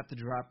means we'd have to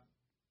drop.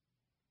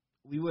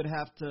 We would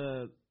have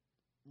to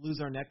lose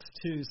our next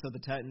two so the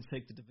Titans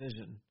take the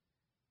division.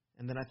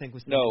 And then I think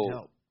we still need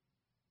help.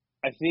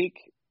 I think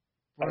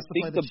For us to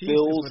play the Chiefs,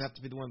 Bills would have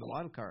to be the one in the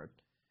wild card.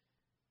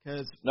 I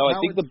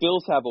think the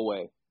Bills have a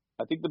way.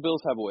 I think the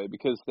Bills have a way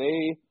because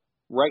they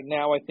right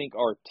now I think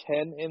are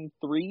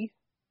 10-3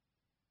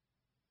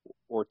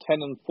 or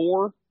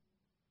 10-4.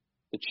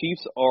 The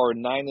Chiefs are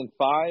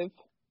 9-5,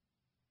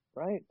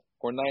 right?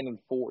 Or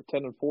 9-4,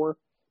 10-4.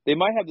 They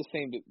might have the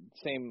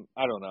same.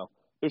 I don't know.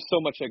 There's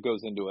so much that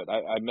goes into it.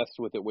 I messed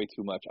with it way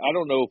too much. I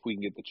don't know if we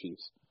can get the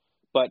Chiefs,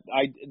 but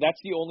that's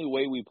the only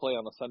way we play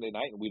on a Sunday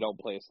night and we don't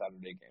play a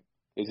Saturday game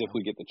is if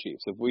we get the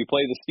Chiefs. If we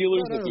play the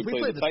Steelers, if we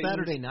play the Titans,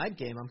 Saturday night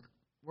game,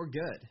 we're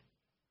good.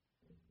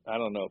 I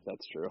don't know if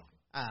that's true.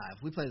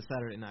 If we play the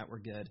Saturday night, we're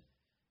good.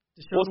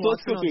 Let's go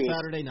through on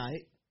Saturday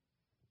night.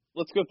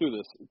 Let's go through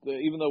this.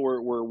 Even though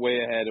we're way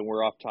ahead and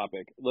we're off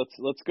topic,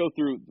 let's go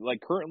through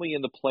currently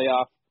in the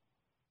playoff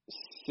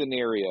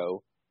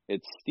scenario.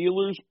 It's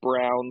Steelers,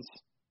 Browns,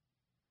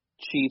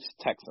 Chiefs,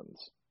 Texans.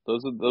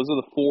 Those are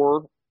the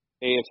four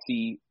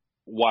AFC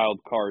wild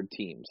card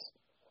teams.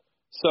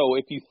 So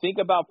if you think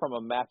about from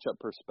a matchup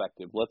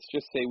perspective, let's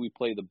just say we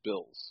play the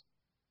Bills.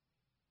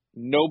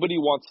 Nobody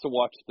wants to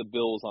watch the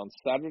Bills on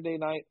Saturday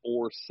night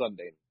or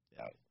Sunday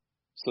night.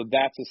 So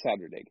that's a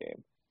Saturday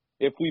game.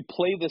 If we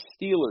play the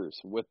Steelers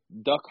with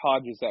Duck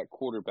Hodges at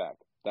quarterback,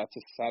 that's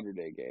a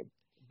Saturday game.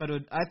 But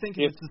I think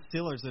if it's the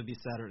Steelers, it would be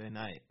Saturday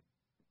night.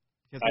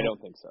 I don't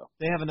think so.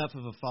 They have enough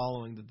of a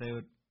following that they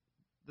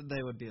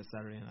would be a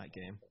Saturday night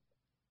game.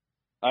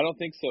 I don't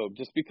think so,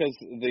 just because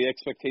the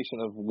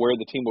expectation of where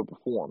the team would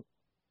perform.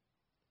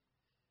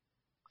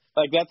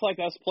 That's like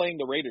us playing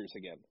the Raiders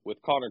again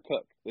with Connor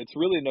Cook. It's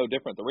really no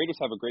different. The Raiders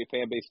have a great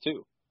fan base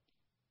too.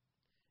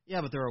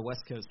 Yeah, but they're a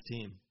West Coast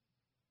team.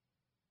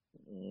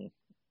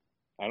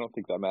 I don't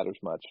think that matters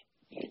much.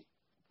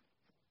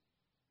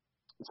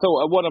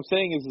 So what I'm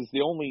saying is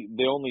the only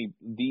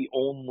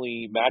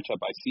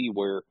matchup I see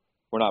where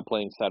we're not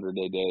playing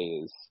Saturday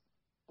day is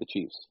the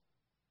Chiefs.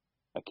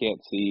 I can't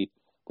see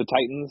the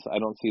Titans. I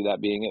don't see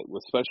that being it,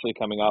 especially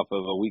coming off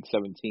of a Week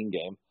 17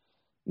 game.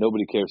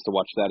 Nobody cares to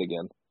watch that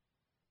again.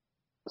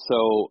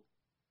 So,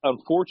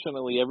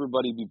 unfortunately,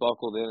 everybody be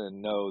buckled in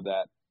and know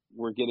that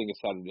we're getting a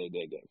Saturday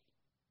day game.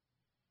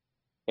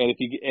 And if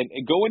you and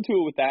go into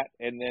it with that,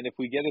 and then if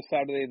we get a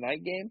Saturday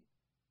night game,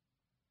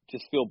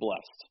 just feel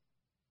blessed.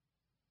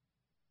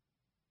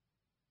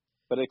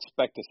 But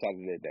expect a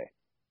Saturday day.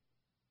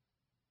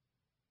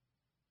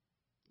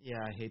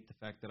 Yeah, I hate the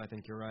fact that I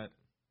think you're right.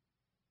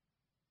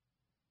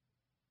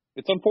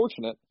 It's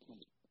unfortunate,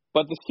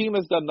 but this team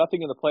has done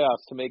nothing in the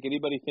playoffs to make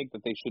anybody think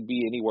that they should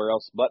be anywhere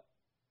else but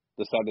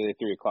the Saturday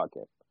 3 o'clock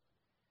game.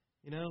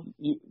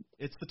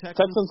 It's the Texans.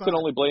 Texans can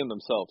only blame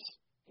themselves.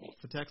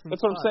 It's the Texans.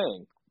 That's what I'm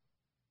saying.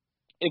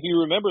 If you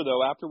remember,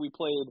 though, after we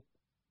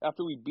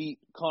beat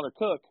Connor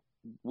Cook,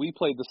 we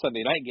played the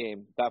Sunday night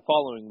game that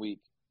following week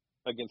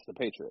against the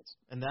Patriots.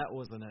 And that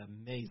was an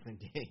amazing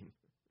game.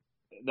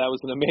 That was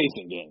an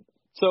amazing game.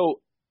 So,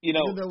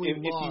 even though we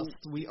lost,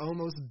 we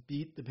almost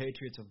beat the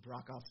Patriots with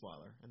Brock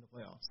Osweiler in the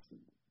playoffs.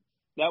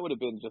 That would have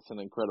been just an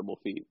incredible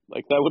feat.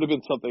 That would have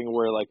been something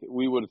where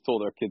we would have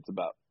told our kids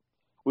about.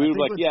 We would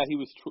have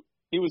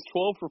he was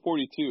 12 for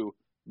 42,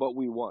 but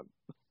we won.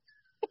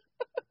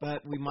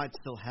 But we might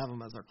still have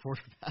him as our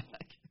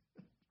quarterback.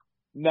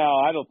 No,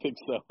 I don't think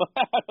so.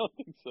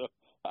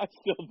 I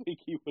still think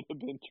he would have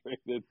been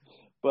traded.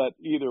 But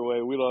either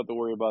way, we don't have to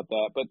worry about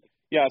that. But,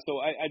 yeah, so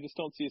I just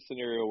don't see a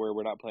scenario where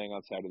we're not playing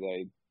on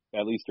Saturday,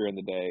 at least during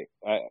the day.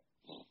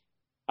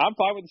 I'm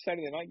fine with the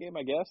Saturday night game,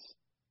 I guess.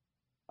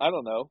 I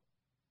don't know.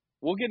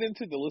 We'll get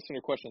into the listener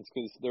questions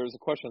because there's a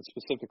question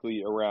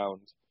specifically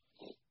around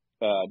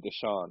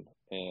Deshaun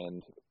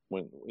and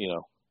when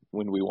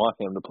we want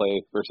him to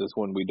play versus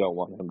when we don't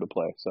want him to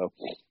play. So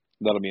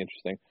that'll be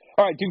interesting.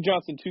 All right, Duke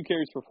Johnson, 2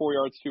 carries for 4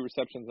 yards, 2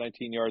 receptions,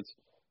 19 yards.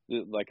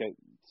 Like I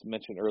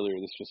mentioned earlier,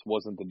 this just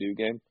wasn't the Duke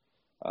game.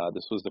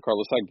 This was the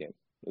Carlos Hyde game.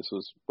 This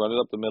was run it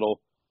up the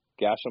middle,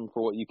 gash him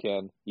for what you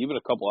can. Even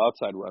a couple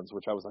outside runs,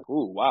 which I was like,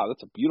 ooh, wow,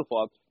 that's a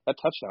beautiful that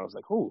touchdown. I was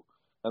like, ooh.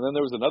 And then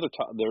there was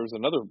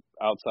another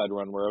outside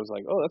run where I was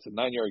like, oh, that's a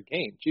 9-yard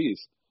gain.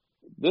 Jeez,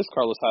 this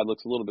Carlos Hyde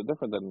looks a little bit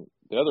different than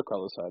the other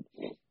Carlos Hyde.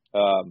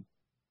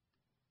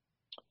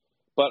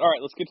 But all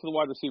right, let's get to the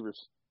wide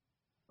receivers.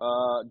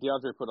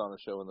 DeAndre put on a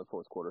show in the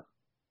fourth quarter.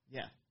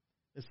 Yeah,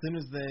 as soon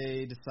as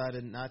they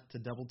decided not to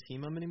double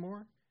team him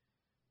anymore.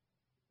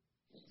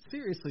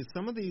 Seriously,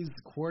 some of these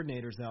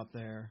coordinators out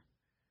there,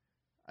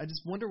 I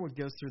just wonder what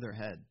goes through their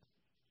head.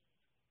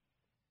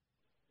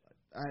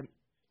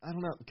 I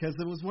don't know, because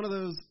it was one of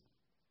those,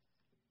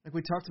 like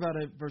we talked about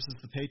it versus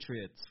the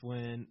Patriots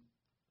when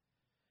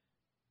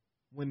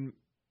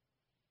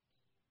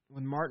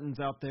Martin's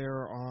out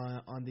there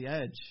on the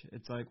edge,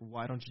 it's like,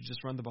 why don't you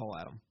just run the ball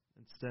at him?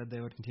 Instead, they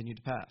would continue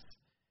to pass.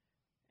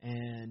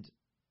 And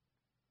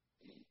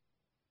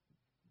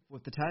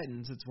with the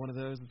Titans, it's one of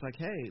those, it's like,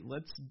 hey,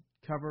 let's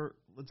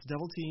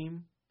double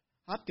team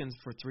Hopkins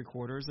for 3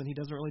 quarters, and he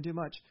doesn't really do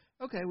much.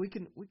 Okay, we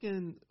can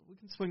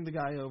swing the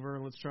guy over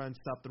and let's try and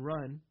stop the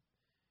run.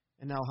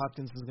 And now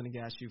Hopkins is going to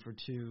gash you for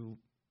 2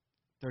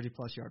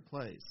 30-plus yard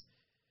plays.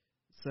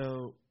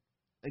 So,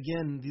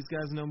 again, these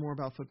guys know more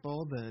about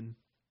football than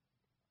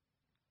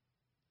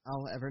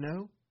I'll ever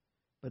know.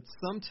 But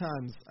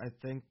sometimes I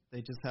think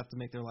they just have to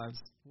make their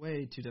lives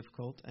way too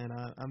difficult, and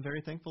I'm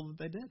very thankful that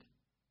they did.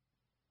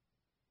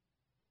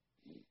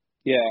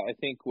 Yeah, I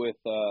think with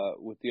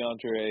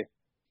DeAndre,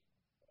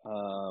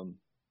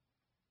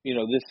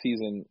 this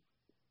season,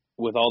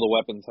 with all the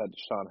weapons that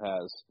Deshaun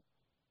has,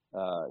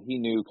 he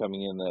knew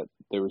coming in that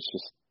there was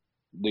just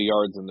the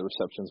yards and the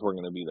receptions weren't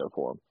going to be there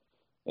for him.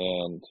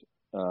 And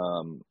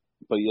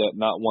but yet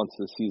not once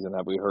this season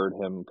have we heard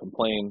him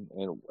complain,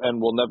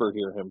 and we'll never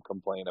hear him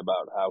complain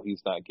about how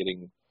he's not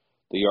getting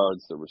the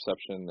yards, the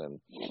reception,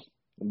 and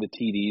the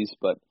TDs.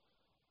 But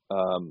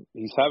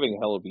he's having a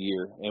hell of a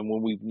year, and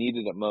when we've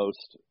needed it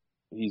most,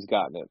 he's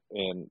gotten it.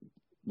 And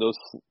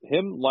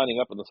him lining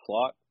up in the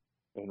slot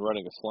and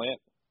running a slant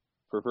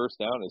for first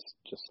down is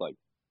just like,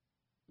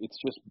 it's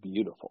just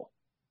beautiful.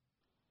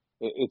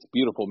 It's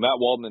beautiful. Matt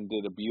Waldman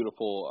did a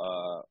beautiful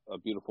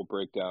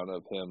breakdown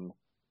of him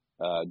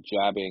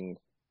jabbing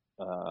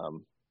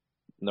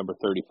number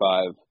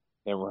 35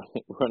 and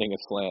running a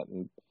slant,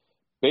 and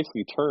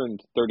basically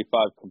turned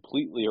 35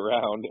 completely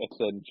around and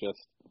then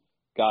just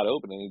got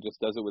open, and he just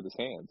does it with his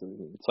hands.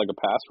 It's like a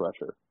pass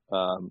rusher.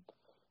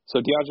 So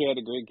DeAndre had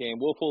a great game.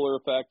 Will Fuller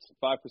effect,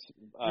 5%.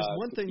 There's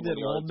one thing that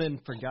Waldman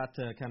forgot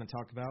to kind of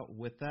talk about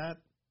with that,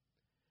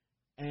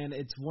 and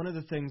it's one of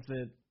the things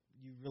that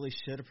you really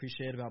should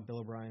appreciate about Bill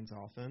O'Brien's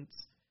offense,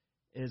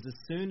 is as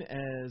soon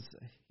as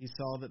he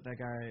saw that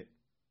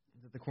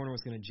the corner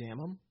was going to jam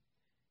him,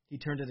 he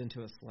turned it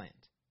into a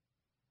slant.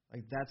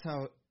 Like, that's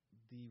how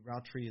the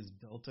route tree is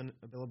built in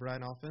a Bill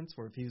O'Brien offense,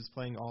 where if he was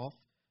playing off,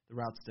 the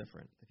route's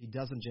different. If he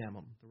doesn't jam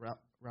him, the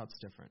route's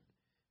different.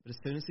 But as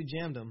soon as he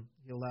jammed him,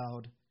 he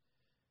allowed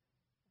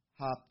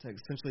Hop to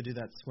essentially do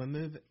that swim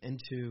move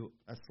into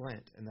a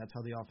slant, and that's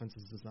how the offense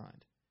is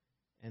designed.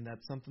 And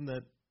that's something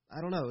that, I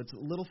don't know, it's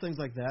little things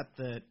like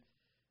that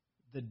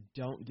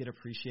don't get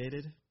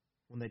appreciated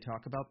when they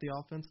talk about the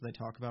offense, they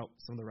talk about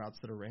some of the routes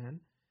that are ran.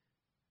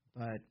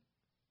 But,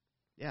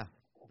 yeah,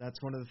 that's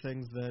one of the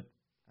things that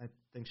I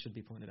think should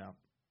be pointed out.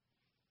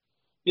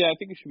 Yeah, I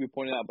think it should be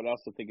pointed out, but I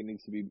also think it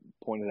needs to be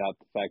pointed out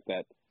the fact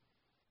that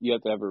you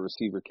have to have a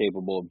receiver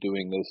capable of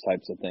doing those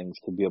types of things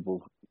to be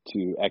able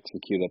to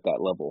execute at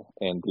that level.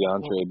 And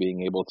DeAndre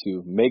being able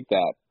to make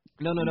that.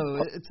 No.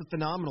 It's a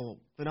phenomenal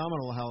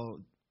how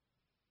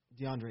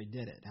DeAndre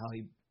did it, how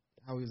he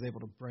was able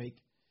to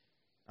break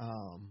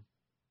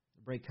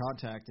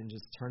contact and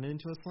just turn it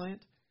into a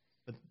slant.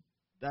 But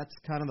that's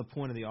kind of the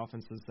point of the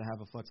offense, is to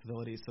have a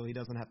flexibility so he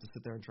doesn't have to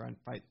sit there and try and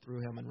fight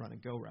through him and run a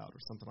go route or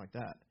something like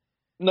that.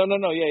 No,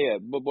 yeah.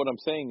 But what I'm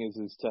saying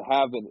is to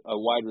have a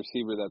wide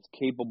receiver that's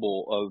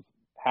capable of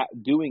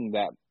doing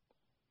that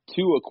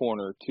to a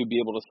corner to be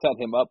able to set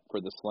him up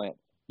for the slant.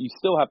 You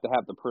still have to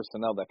have the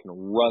personnel that can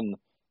run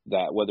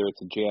that, whether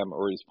it's a jam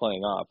or he's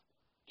playing off.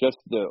 Just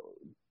the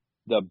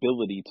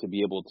ability to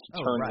be able to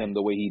turn him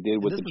the way he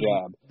did with the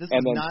jab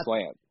and then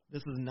slant.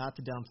 This is not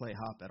to downplay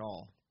Hop at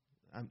all.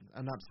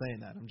 I'm not saying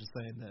that. I'm just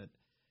saying that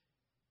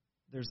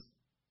there's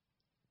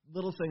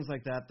little things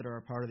like that are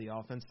a part of the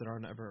offense that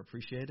aren't ever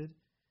appreciated.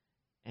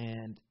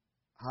 And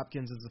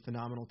Hopkins is a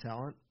phenomenal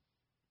talent,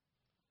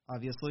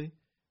 obviously,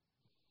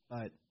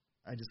 but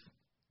I just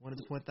wanted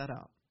to point that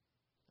out.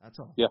 That's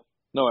all. Yeah.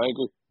 No, I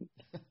agree.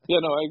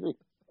 I agree.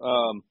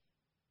 So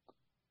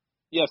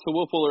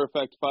Will Fuller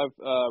effect, 5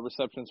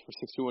 receptions for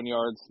 61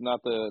 yards.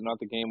 Not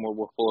the game where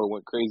Will Fuller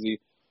went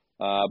crazy,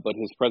 but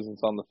his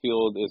presence on the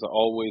field is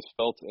always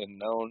felt and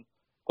known.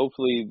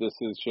 Hopefully this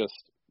is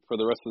just for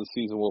the rest of the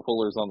season. Will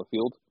Fuller is on the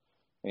field,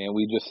 and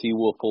we just see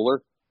Will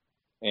Fuller,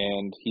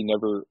 and he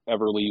never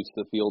ever leaves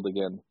the field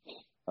again,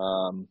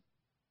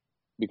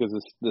 because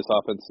this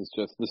offense is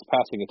just, this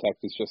passing attack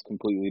is just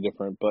completely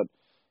different. But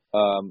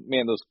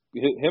man,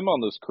 him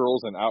on those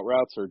curls and out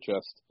routes are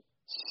just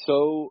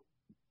so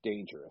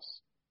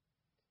dangerous.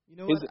 You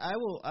know what? I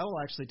will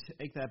actually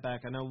take that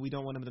back. I know we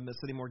don't want him to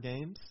miss any more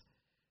games.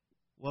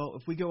 Well,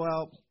 if we go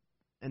out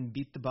and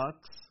beat the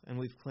Bucs and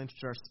we've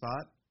clinched our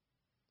spot,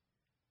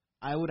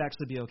 I would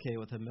actually be okay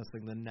with him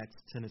missing the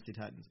next Tennessee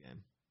Titans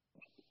game,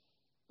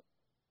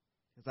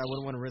 because I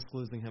wouldn't want to risk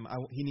losing him.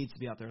 He needs to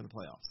be out there in the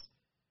playoffs.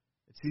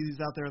 If he's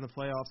out there in the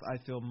playoffs, I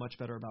feel much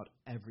better about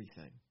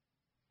everything.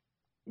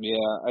 Yeah,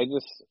 I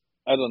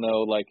don't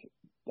know, like,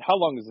 how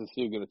long is this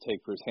dude going to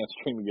take for his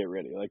hamstring to get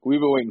ready? Like, we've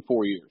been waiting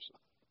 4 years.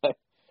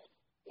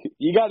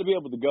 You got to be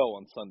able to go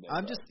on Sunday.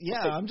 I'm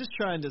just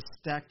trying to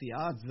stack the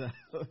odds,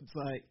 though. It's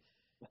like,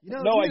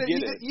 no, I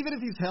get it. Even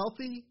if he's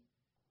healthy,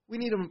 we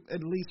need him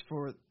at least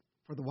for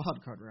the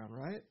wild card round,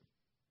 right?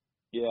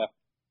 Yeah.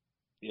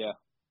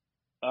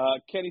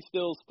 Kenny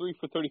Stills, 3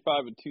 for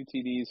 35 and 2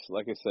 TDs.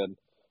 Like I said,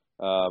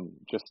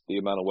 just the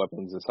amount of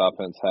weapons this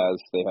offense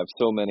has. They have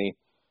so many.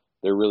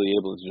 They're really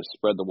able to just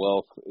spread the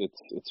wealth.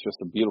 It's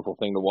just a beautiful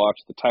thing to watch.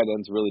 The tight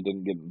ends really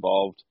didn't get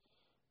involved.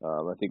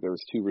 I think there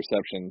was 2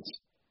 receptions.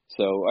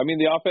 So, I mean,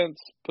 the offense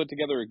put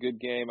together a good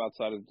game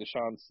outside of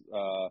Deshaun's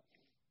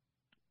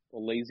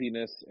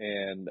laziness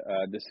and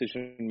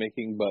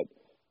decision-making. But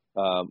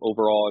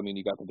overall, I mean,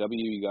 you got the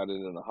W. You got it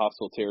in a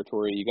hostile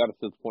territory. You got it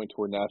to the point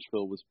where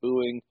Nashville was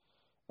booing.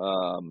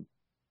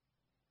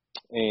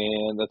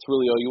 And that's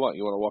really all you want.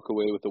 You want to walk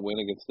away with a win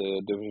against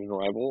a division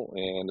rival,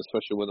 and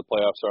especially when the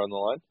playoffs are on the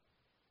line.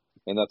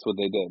 And that's what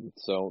they did.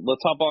 So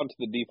let's hop on to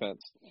the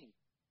defense.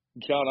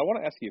 John, I want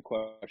to ask you a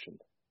question.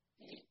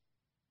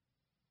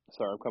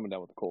 Sorry, I'm coming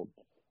down with a cold.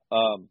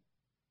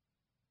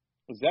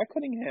 Is Zach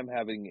Cunningham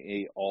having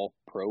a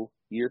all-pro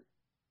year?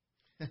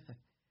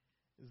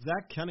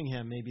 Zach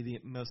Cunningham may be the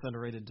most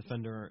underrated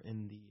defender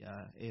in the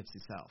AFC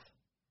South.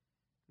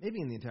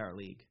 Maybe in the entire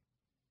league.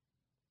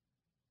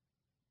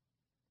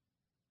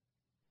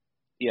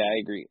 Yeah, I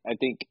agree. I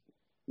think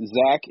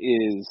Zach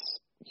is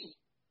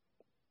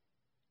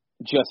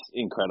just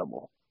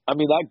incredible. I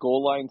mean, that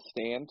goal line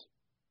stand,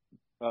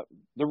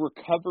 the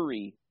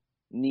recovery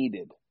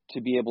needed to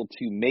be able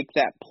to make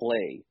that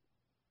play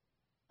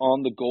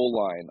on the goal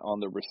line, on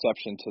the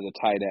reception to the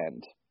tight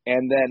end,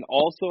 and then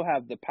also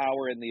have the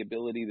power and the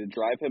ability to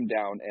drive him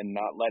down and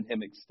not let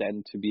him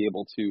extend to be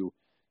able to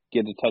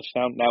get a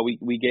touchdown. Now,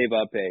 we gave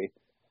up the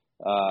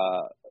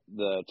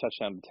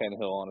touchdown to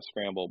Tannehill on a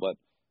scramble, but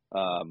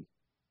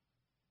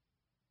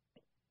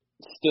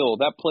still,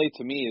 that play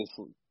to me is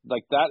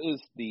like that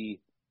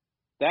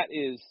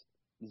is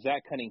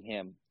Zach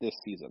Cunningham this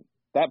season.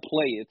 That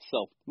play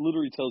itself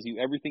literally tells you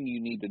everything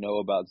you need to know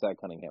about Zach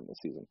Cunningham this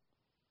season.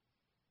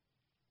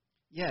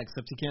 Yeah,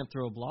 except he can't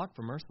throw a block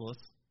for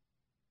Merciless.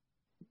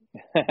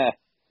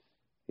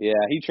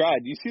 Yeah, he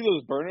tried. You see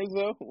those burners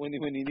though when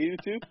he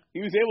needed to?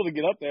 He was able to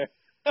get up there.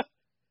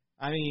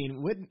 I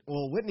mean,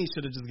 Whitney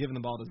should have just given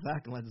the ball to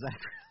Zach and let Zach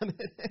run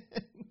it.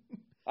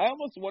 I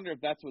almost wonder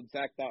if that's what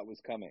Zach thought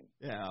was coming.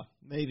 Yeah,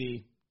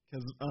 maybe,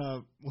 because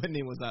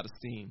Whitney was out of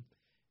steam.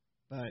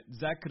 But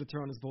Zach could have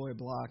thrown his boy a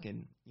block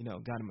and,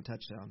 got him a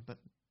touchdown. But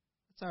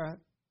it's all right.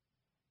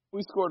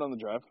 We scored on the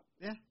drive.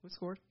 Yeah, we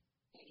scored.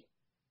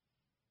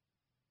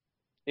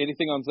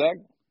 Anything on Zach?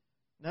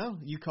 No,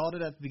 you called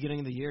it at the beginning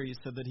of the year. You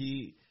said that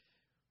he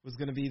was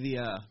going to be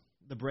the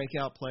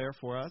breakout player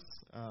for us.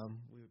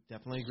 We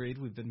definitely agreed.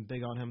 We've been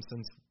big on him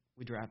since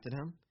we drafted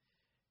him.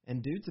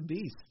 And dude's a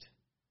beast.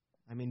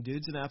 I mean,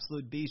 dude's an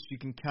absolute beast. You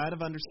can kind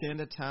of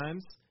understand at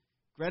times.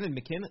 Granted,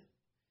 McKinnon.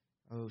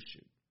 Oh,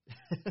 shoot.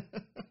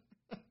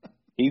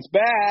 He's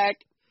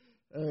back.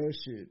 Oh,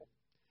 shoot.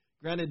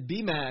 Granted,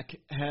 BMAC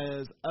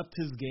has upped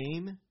his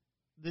game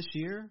this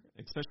year,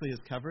 especially his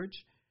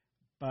coverage.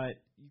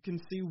 But you can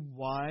see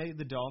why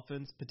the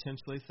Dolphins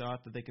potentially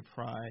thought that they could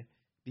pry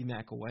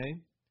BMAC away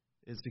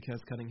is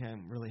because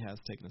Cunningham really has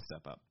taken a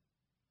step up.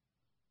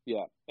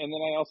 Yeah, and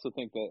then I also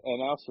think,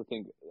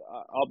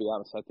 I'll be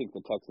honest, I think the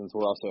Texans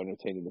were also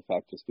entertaining the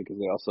fact just because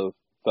they also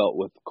felt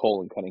with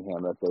Cole and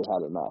Cunningham that they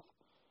had enough.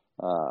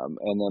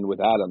 And then with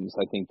Adams,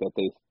 I think that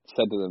they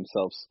said to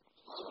themselves,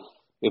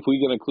 if we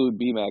can include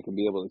BMAC and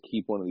be able to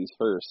keep one of these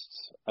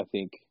firsts, I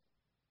think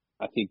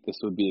this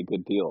would be a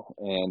good deal.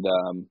 And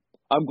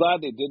I'm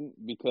glad they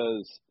didn't,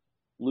 because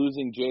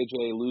losing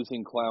JJ,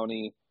 losing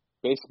Clowney,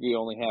 basically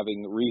only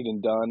having Reeder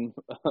and Dunn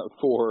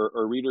for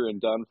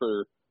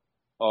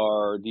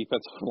our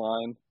defensive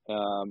line,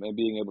 and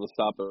being able to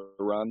stop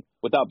a run.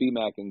 Without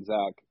BMAC and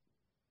Zach,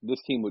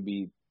 this team would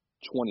be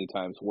 20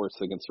 times worse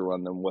against the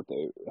run than what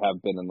they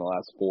have been in the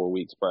last 4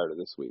 weeks prior to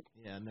this week.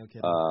 Yeah, no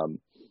kidding.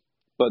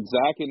 But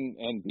Zach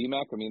and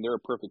BMAC, I mean, they're a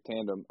perfect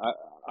tandem.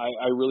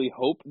 I really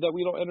hope that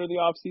we don't enter the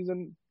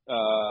offseason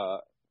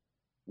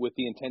with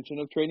the intention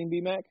of trading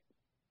BMAC,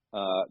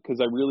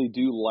 because I really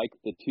do like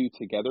the two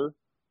together.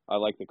 I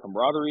like the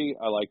camaraderie.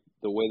 I like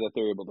the way that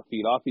they're able to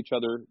feed off each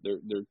other.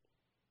 They're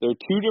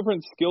two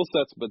different skill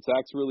sets, but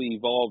Zach's really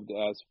evolved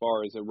as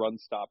far as a run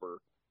stopper.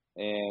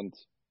 And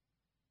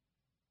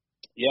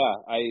yeah,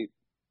 I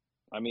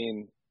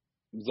mean,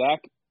 Zach,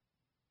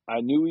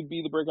 I knew he'd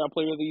be the breakout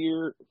player of the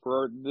year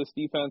for this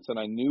defense, and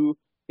I knew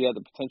he had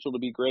the potential to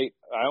be great.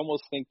 I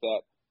almost think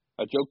that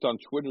I joked on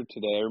Twitter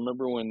today. I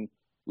remember when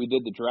we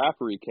did the draft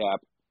recap,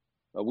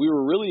 we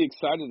were really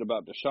excited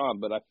about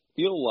Deshaun, but I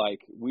feel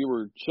like we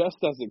were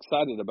just as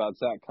excited about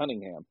Zach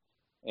Cunningham.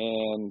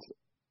 And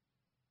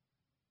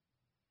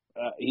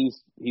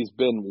he's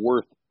been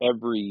worth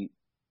every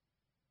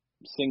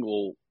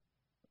single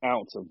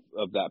ounce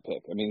of that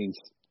pick. I mean,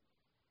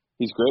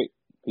 he's great.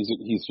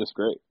 He's just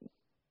great.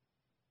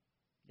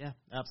 Yeah,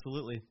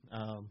 absolutely.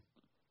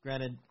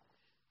 Granted,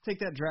 take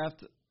that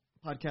draft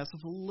podcast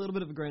with a little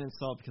bit of a grain of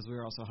salt because we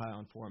were also high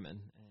on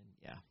Foreman, and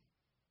yeah.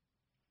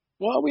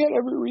 Well, we had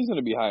every reason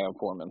to be high on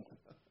Foreman.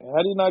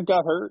 Had he not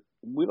got hurt,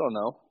 we don't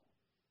know.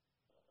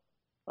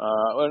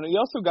 And he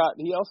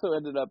also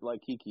ended up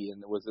like Kiki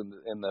and was in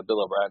the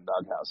Bill O'Brien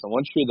doghouse. And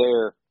once you're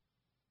there,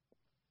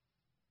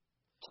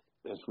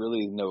 there's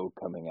really no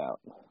coming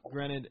out.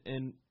 Granted,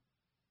 and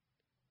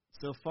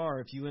so far,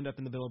 if you end up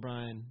in the Bill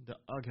O'Brien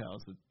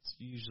doghouse, it's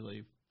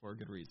usually for a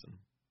good reason.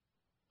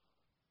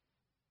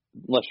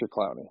 Unless you're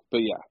Clowney, but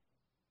yeah.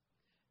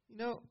 You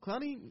know,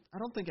 Clowney, I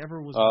don't think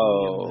ever was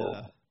really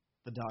in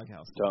the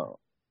doghouse. Don't.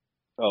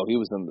 Oh, he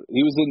was in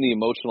the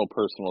emotional,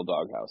 personal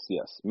doghouse.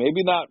 Yes,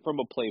 maybe not from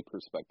a play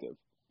perspective.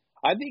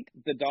 I think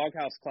the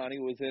doghouse Clowney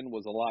was in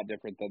was a lot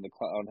different than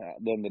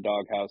the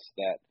doghouse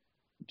that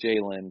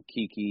Jalen,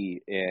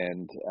 Kiki,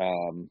 and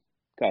who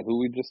were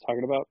we just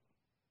talking about?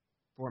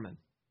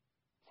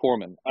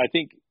 Foreman. I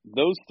think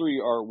those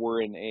three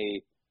were in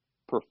a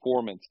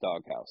performance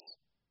doghouse.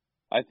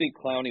 I think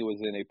Clowney was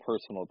in a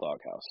personal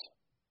doghouse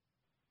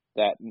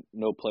that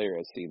no player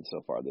has seen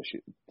so far this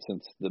year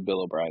since the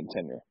Bill O'Brien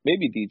tenure.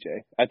 Maybe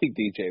DJ. I think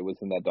DJ was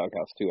in that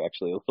doghouse too,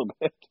 actually, a little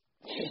bit.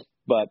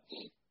 But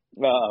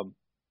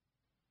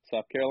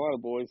South Carolina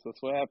boys,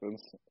 that's what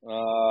happens.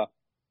 All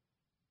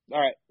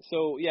right,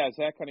 so yeah,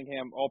 Zach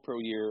Cunningham, All-Pro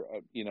year.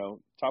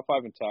 Top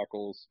 5 in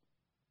tackles.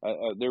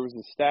 There was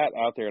a stat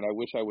out there, and I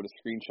wish I would have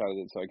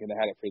screenshotted it so I could have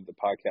had it for the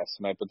podcast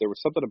tonight. But there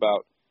was something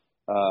about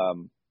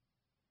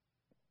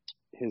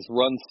his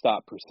run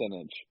stop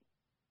percentage.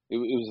 It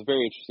was a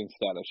very interesting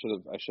stat. I should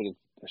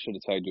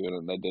have tagged you in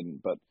it, and I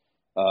didn't. But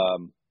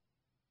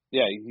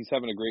yeah, he's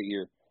having a great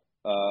year.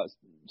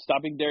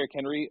 Stopping Derrick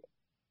Henry,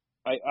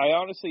 I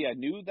honestly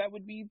knew that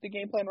would be the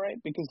game plan, right?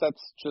 Because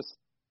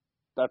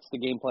that's the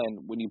game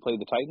plan when you play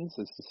the Titans,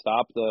 is to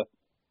stop the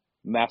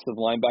massive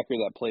linebacker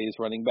that plays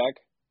running back.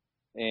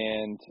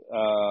 And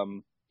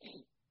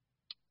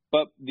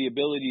but the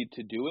ability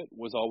to do it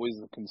was always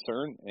a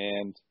concern.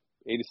 And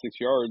 86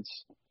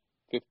 yards,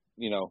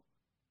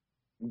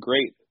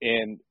 great.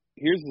 And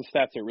here's the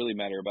stats that really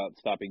matter about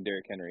stopping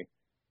Derrick Henry.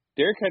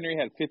 Derrick Henry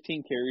had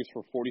 15 carries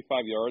for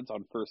 45 yards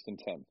on 1st and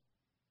 10.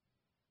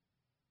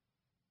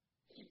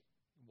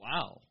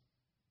 Wow.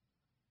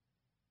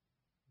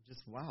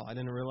 Wow. I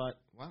didn't realize.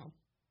 Wow.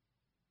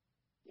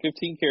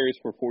 15 carries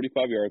for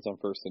 45 yards on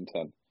 1st and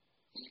 10.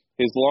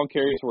 His long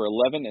carries were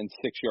 11 and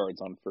 6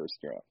 yards on first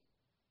down.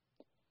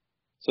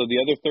 So the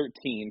other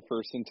 13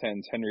 1st and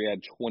 10s, Henry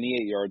had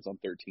 28 yards on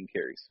 13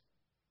 carries.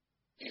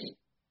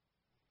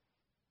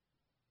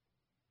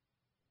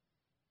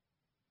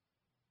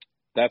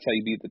 That's how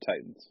you beat the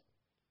Titans.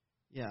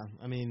 Yeah,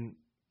 I mean,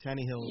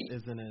 Tannehill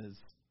isn't as.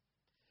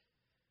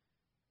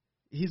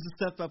 He's a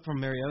step up from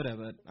Mariota,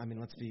 but I mean,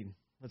 let's be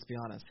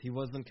honest. He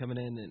wasn't coming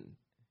in, and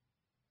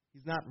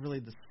he's not really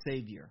the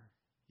savior.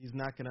 He's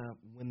not going to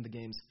win the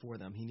games for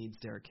them. He needs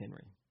Derrick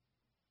Henry.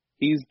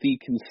 He's the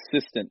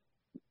consistent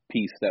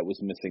piece that was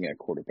missing at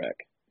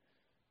quarterback.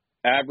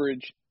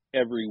 Average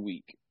every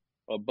week.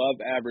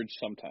 Above average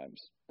sometimes.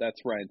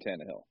 That's Ryan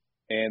Tannehill.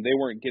 And they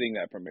weren't getting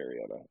that from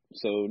Mariota.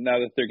 So now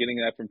that they're getting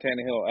that from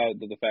Tannehill,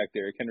 added to the fact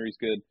Derrick Henry's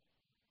good,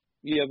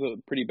 you have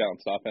a pretty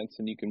balanced offense,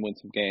 and you can win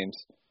some games.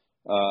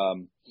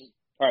 All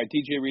right,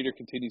 DJ Reader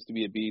continues to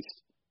be a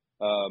beast.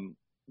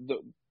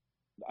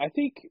 I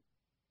think,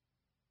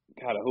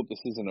 God, I hope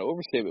this isn't an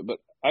overstatement, but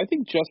I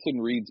think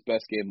Justin Reed's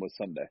best game was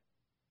Sunday.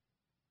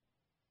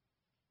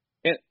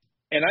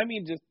 And I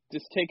mean,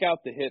 just take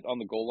out the hit on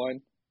the goal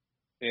line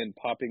and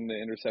popping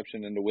the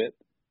interception into Witt.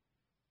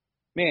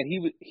 Man,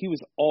 he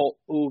was all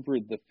over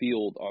the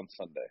field on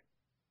Sunday.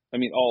 I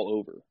mean, all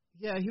over.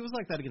 Yeah, he was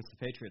like that against the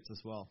Patriots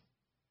as well.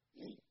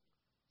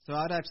 So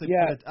I'd actually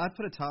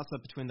put a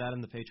toss-up between that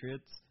and the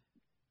Patriots.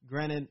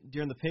 Granted,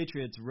 during the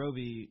Patriots,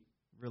 Roby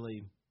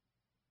really...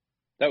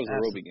 That was a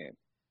Roby game.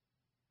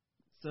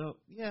 So,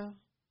 yeah.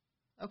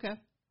 Okay.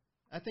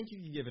 I think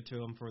you can give it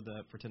to him for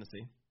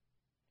Tennessee.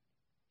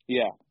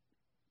 Yeah.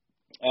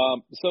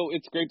 So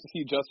it's great to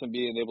see Justin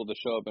being able to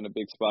show up in a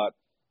big spot.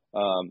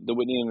 The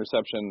Whitney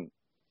interception,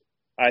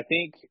 I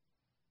think,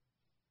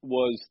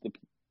 was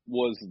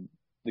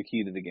the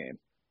key to the game.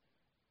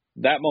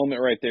 That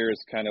moment right there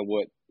is kind of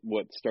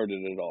what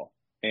started it all.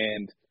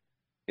 And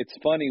it's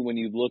funny when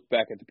you look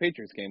back at the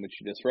Patriots game, which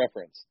you just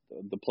referenced.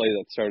 The play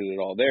that started it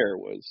all there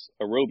was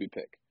a Roby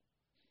pick.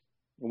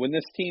 When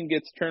this team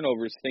gets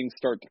turnovers, things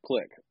start to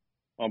click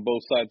on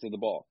both sides of the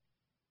ball.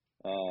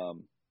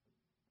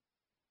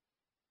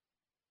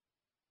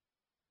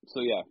 So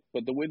yeah,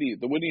 but the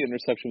Whitney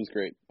interception was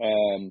great.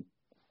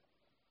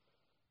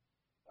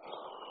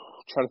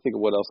 Trying to think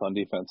of what else on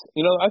defense.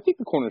 I think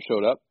the corners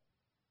showed up.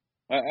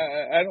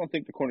 I don't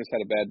think the corners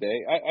had a bad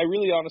day. I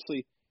really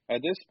honestly,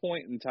 at this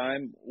point in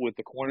time with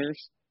the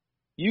corners,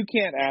 you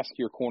can't ask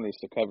your corners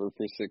to cover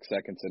for 6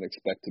 seconds and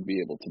expect to be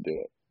able to do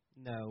it.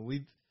 No,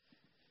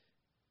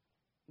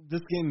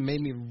 this game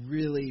made me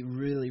really,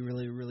 really,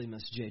 really, really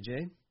miss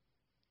JJ.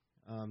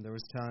 There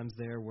was times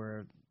there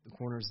where the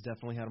corners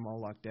definitely had them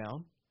all locked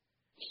down.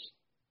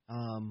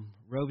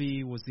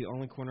 Roby was the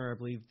only corner, I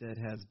believe, that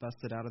has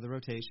busted out of the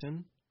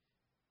rotation.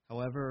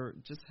 However,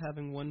 just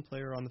having one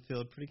player on the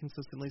field pretty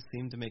consistently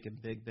seemed to make a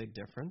big, big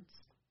difference.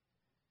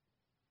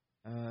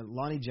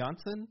 Lonnie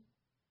Johnson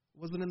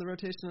wasn't in the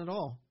rotation at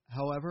all.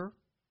 However,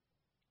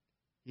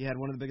 he had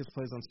one of the biggest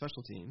plays on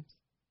special teams.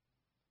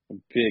 A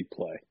big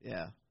play.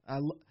 Yeah.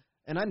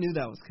 And I knew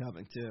that was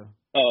coming, too.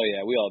 Oh,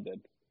 yeah, we all did.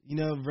 You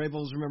know,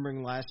 Vrabel was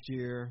remembering last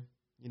year,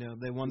 you know,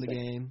 they won the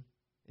game,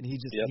 and he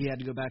had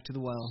to go back to the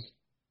well.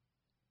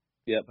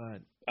 Yep.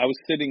 But I was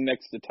sitting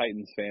next to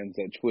Titans fans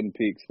at Twin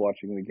Peaks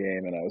watching the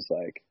game, and I was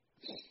like,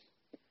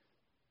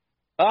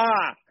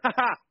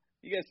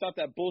 you guys thought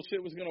that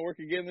bullshit was going to work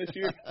again this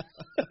year?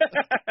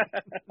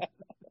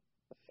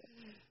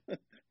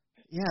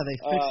 Yeah, they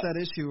fixed that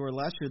issue where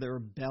last year they were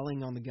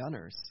belling on the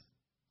Gunners.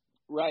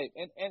 Right,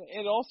 and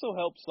it also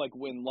helps like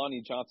when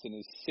Lonnie Johnson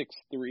is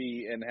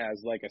 6'3" and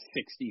has like a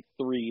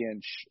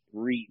 63-inch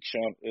reach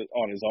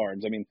on his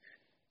arms. I mean,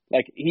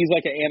 like he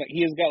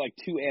has got like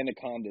two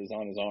anacondas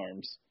on his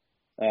arms.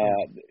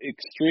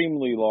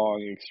 Extremely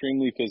long,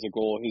 extremely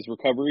physical. His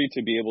recovery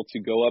to be able to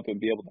go up and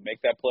be able to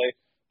make that play,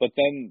 but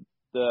then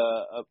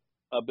the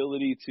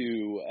ability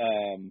to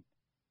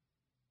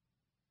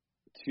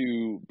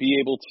be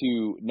able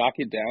to knock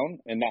it down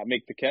and not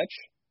make the catch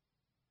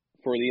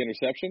for the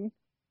interception.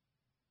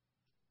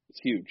 It's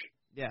huge.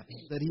 Yeah,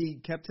 that he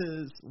kept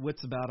his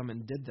wits about him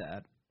and did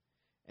that.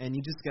 And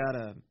you just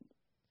gotta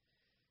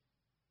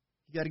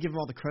give him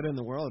all the credit in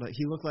the world.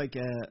 He looked like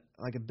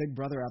a big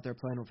brother out there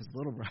playing with his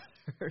little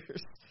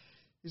brothers.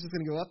 He's just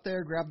gonna go up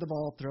there, grab the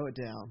ball, throw it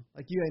down.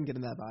 Like, you ain't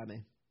getting that by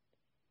me.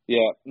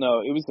 Yeah,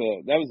 no,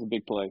 that was a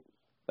big play.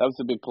 That was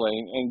a big play,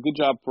 and good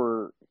job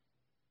for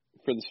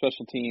the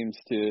special teams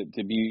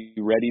to be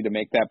ready to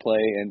make that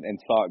play and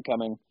saw it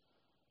coming.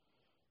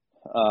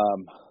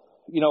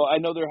 You know, I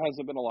know there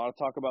hasn't been a lot of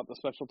talk about the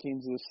special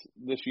teams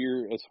this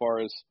year as far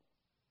as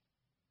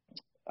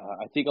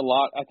I think a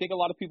lot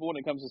of people when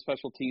it comes to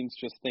special teams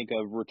just think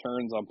of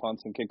returns on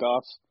punts and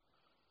kickoffs.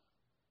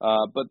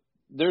 But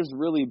there's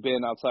really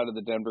been, outside of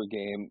the Denver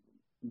game,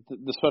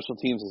 the special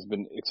teams has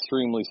been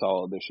extremely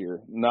solid this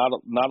year. Not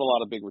a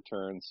lot of big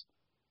returns.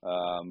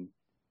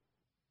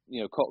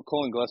 You know,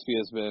 Colin Gillespie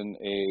has been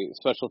a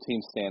special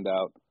team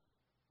standout.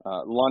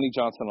 Lonnie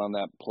Johnson on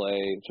that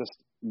play, just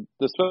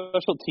the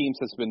special teams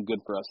has been good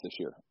for us this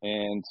year.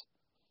 And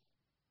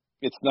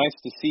it's nice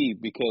to see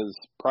because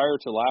prior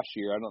to last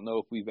year, I don't know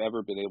if we've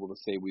ever been able to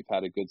say we've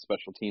had a good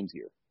special teams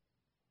year.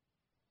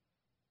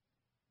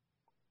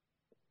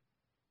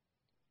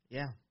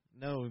 Yeah.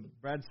 No,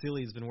 Brad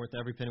Seeley's been worth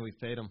every penny we've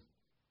paid him.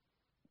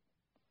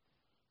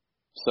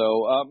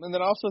 So, and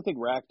then I also think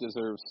Rack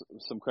deserves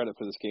some credit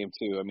for this game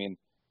too. I mean,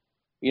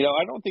 you know,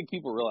 I don't think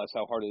people realize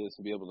how hard it is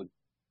to be able to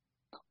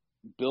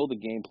build a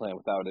game plan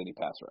without any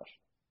pass rush.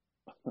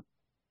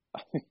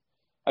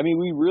 I mean,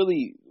 we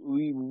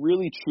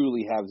really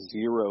truly have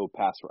zero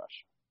pass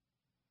rush.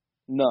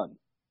 None.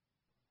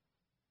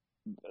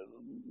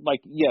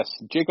 Like, yes,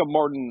 Jacob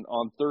Martin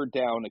on third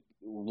down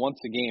once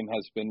a game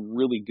has been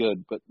really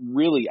good, but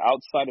really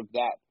outside of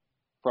that,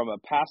 from a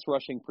pass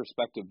rushing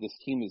perspective, this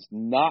team is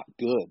not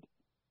good.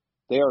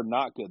 They are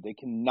not good. They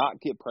cannot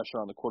get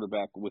pressure on the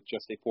quarterback with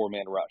just a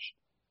four-man rush.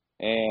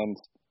 And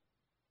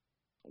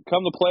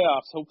come the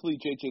playoffs, hopefully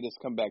JJ does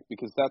come back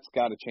because that's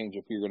got to change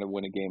if you're going to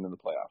win a game in the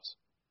playoffs.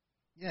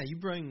 Yeah, you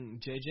bring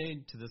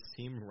JJ to this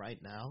team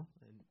right now,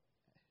 and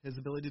his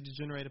ability to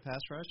generate a pass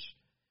rush,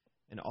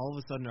 and all of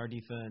a sudden our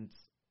defense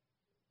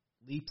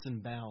leaps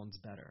and bounds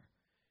better.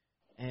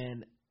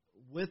 And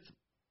with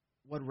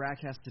what Rack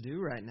has to do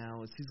right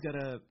now is he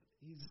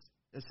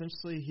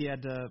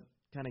had to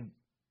kind of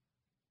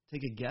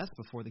take a guess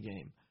before the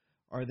game.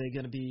 Are they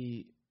going to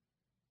be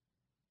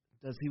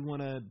 – does he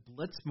want to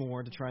blitz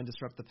more to try and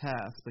disrupt the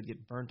pass but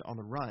get burnt on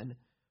the run,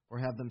 or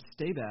have them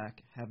stay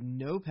back, have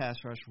no pass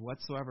rush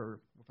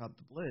whatsoever without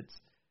the blitz,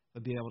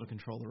 but be able to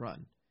control the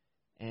run?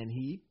 And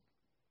he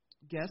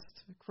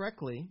guessed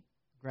correctly.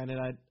 Granted,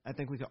 I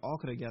think we all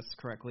could have guessed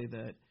correctly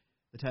that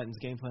the Titans'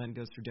 game plan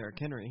goes through Derrick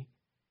Henry,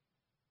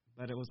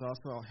 but it was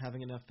also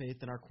having enough faith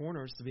in our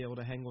corners to be able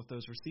to hang with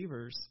those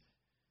receivers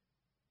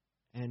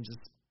and just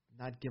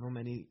not give them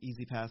any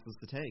easy passes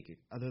to take,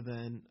 other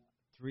than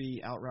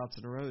 3 out routes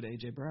in a row to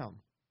A.J. Brown.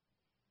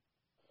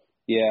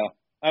 Yeah,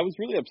 I was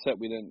really upset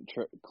we didn't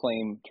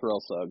claim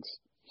Terrell Suggs.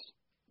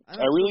 I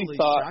really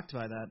thought shocked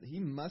by that. He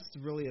must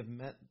really have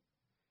meant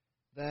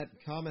that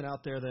comment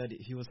out there that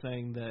he was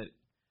saying that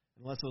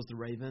unless it was the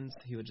Ravens,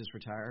 he would just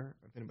retire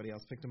if anybody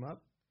else picked him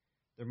up.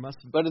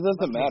 But it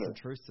doesn't matter. Some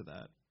truth to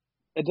that.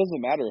 It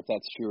doesn't matter if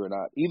that's true or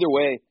not. Either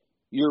way,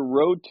 your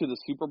road to the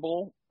Super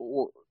Bowl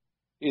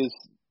is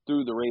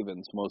through the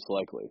Ravens, most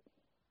likely.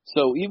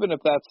 So even if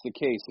that's the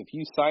case, if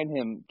you sign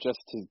him just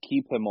to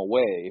keep him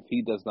away, if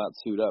he does not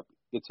suit up,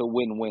 it's a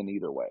win-win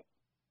either way.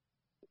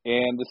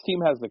 And this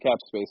team has the cap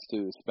space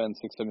to spend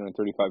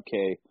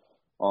 $635K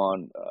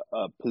on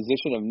a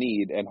position of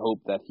need and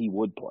hope that he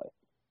would play.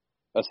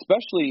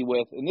 Especially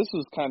with, and this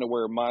was kind of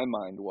where my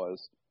mind was,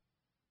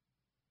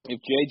 if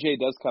JJ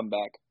does come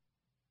back,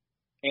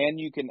 and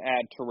you can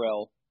add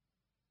Terrell,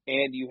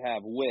 and you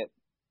have Witt,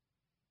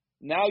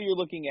 now you're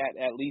looking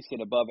at least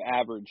an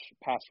above-average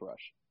pass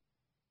rush.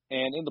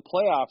 And in the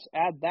playoffs,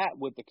 add that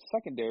with the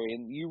secondary,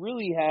 and you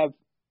really have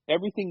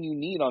everything you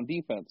need on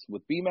defense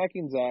with B-Mac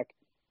and Zach,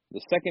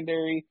 the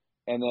secondary,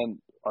 and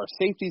then our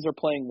safeties are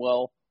playing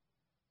well.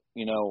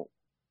 You know,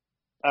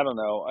 I don't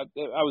know.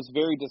 I was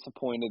very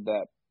disappointed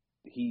that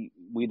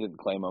we didn't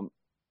claim him.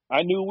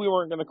 I knew we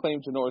weren't going to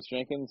claim Janoris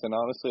Jenkins, and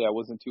honestly, I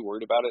wasn't too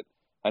worried about it.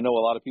 I know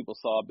a lot of people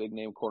saw a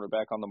big-name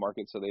quarterback on the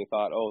market, so they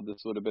thought, oh,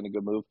 this would have been a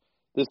good move.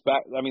 This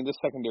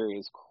secondary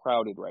is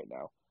crowded right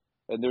now,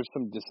 and there's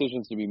some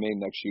decisions to be made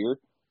next year.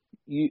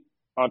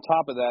 On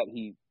top of that,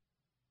 he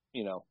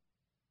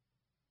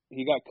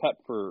got cut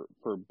for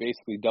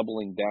basically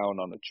doubling down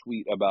on a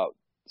tweet about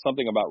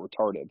something about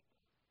retarded.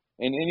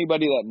 And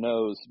anybody that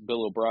knows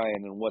Bill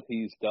O'Brien and what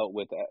he's dealt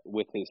with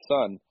his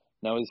son,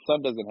 now his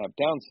son doesn't have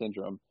Down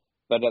syndrome,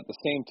 but at the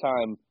same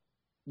time,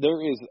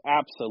 there is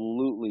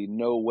absolutely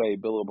no way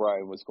Bill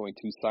O'Brien was going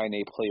to sign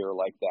a player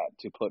like that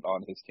to put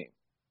on his team.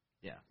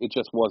 Yeah, it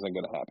just wasn't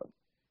going to happen.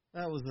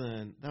 That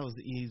was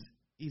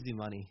easy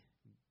money.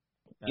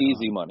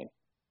 Easy money.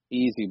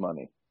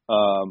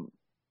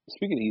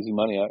 Speaking of easy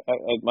money,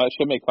 I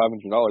should make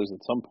 $500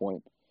 at some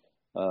point.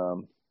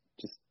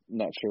 Just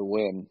not sure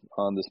when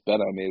on this bet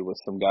I made with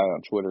some guy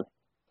on Twitter.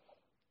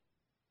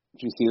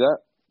 Did you see that?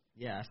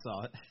 Yeah, I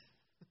saw it.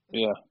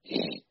 Yeah.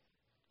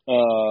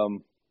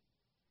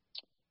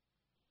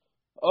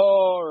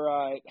 All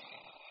right.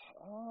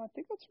 I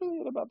think that's really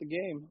it about the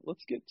game.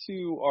 Let's get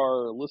to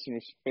our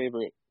listeners'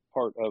 favorite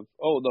part of.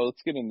 Oh no,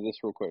 let's get into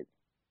this real quick.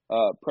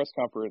 Press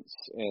conference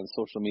and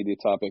social media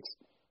topics.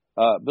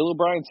 Bill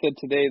O'Brien said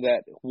today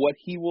that what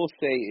he will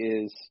say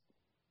is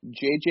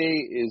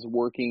JJ is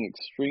working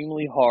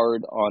extremely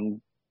hard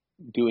on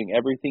doing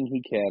everything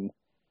he can,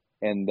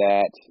 and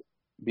that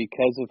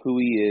because of who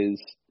he is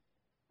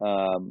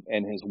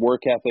and his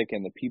work ethic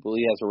and the people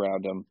he has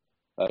around him,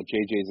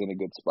 JJ's in a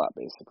good spot,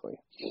 basically.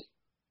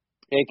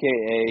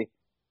 AKA,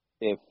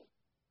 if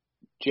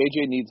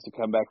JJ needs to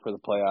come back for the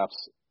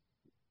playoffs,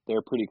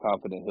 they're pretty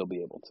confident he'll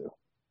be able to.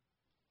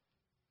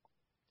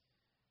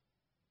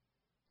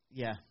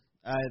 Yeah.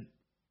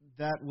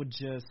 That would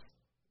just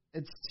 –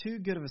 it's too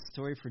good of a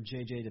story for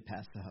JJ to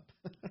pass up.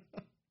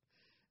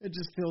 It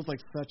just feels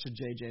like such a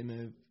JJ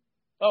move.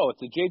 Oh,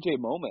 it's a JJ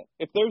moment.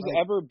 If there's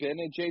ever been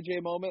a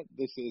JJ moment,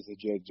 this is a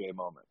JJ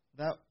moment.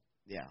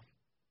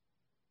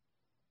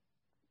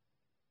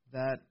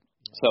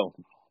 So,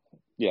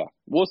 yeah,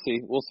 we'll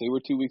see. We're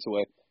 2 weeks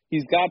away.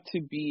 He's got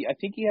to be – I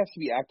think he has to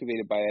be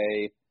activated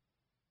by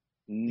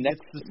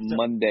next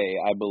Monday,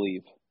 I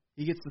believe.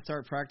 He gets to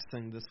start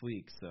practicing this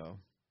week, so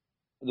 –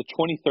 the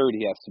 23rd,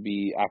 he has to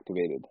be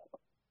activated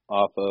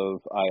off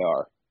of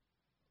IR.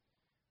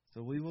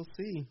 So we will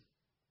see.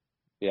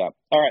 Yeah.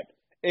 All right.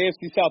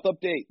 AFC South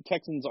update.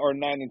 Texans are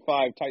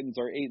 9-5. Titans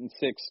are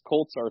 8-6.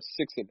 Colts are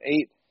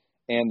 6-8.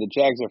 And the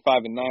Jags are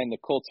 5-9. The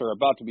Colts are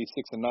about to be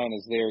 6-9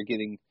 as they are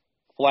getting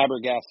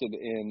flabbergasted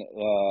in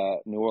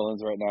New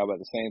Orleans right now by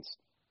the Saints.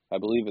 I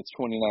believe it's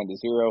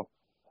 29-0.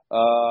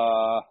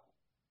 All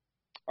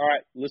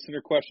right.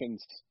 Listener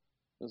questions.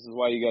 This is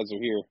why you guys are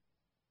here.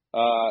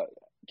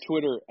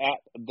 Twitter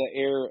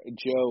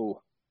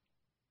 @TheAirJoe.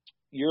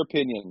 Your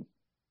opinion.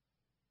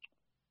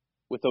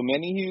 With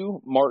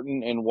Omenihu,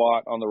 Martin, and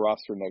Watt on the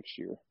roster next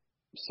year,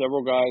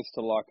 several guys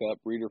to lock up,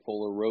 Reader,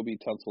 Fuller, Roby,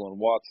 Tunsil, and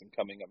Watson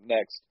coming up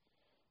next,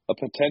 a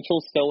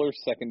potential stellar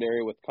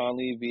secondary with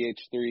Conley,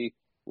 VH3,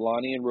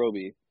 Lonnie, and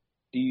Roby,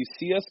 do you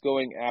see us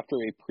going after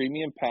a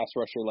premium pass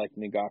rusher like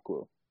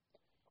Ngakoue?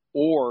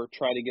 Or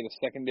try to get a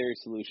secondary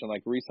solution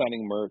like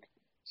re-signing Merck,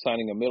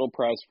 signing a middle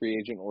price free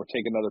agent, or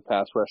take another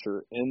pass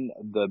rusher in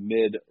the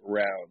mid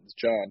rounds?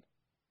 John.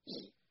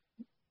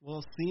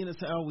 Well, seeing as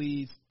how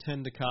we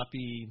tend to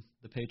copy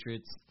the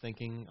Patriots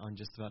thinking on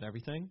just about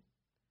everything,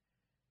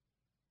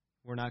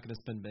 we're not going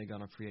to spend big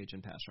on a free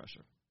agent pass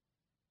rusher.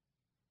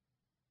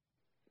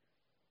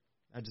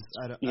 I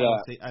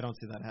don't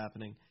see that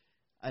happening.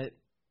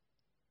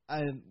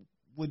 I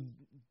would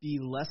be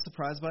less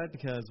surprised by it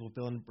because with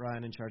Bill and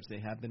Brian in charge, they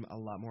have been a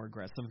lot more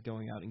aggressive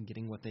going out and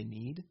getting what they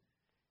need.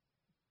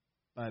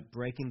 But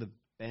breaking the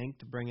bank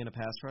to bring in a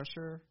pass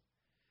rusher,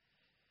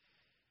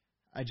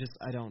 I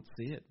don't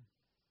see it.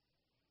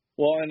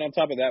 Well, and on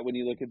top of that, when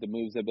you look at the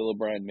moves that Bill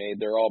O'Brien made,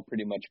 they're all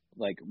pretty much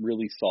like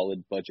really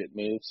solid budget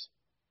moves.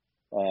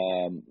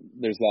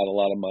 There's not a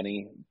lot of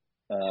money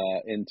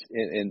in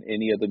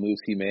any of the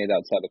moves he made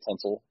outside of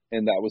Tunsil,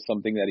 and that was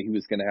something that he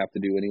was going to have to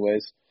do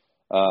anyways.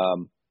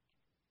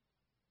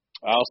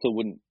 I also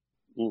wouldn't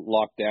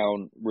lock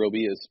down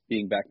Roby as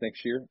being back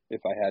next year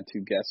if I had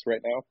to guess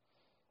right now.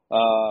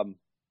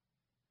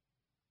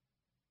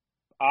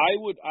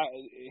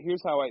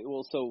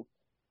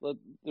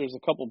 There's a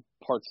couple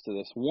parts to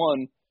this.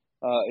 One,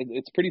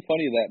 it's pretty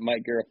funny that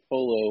Mike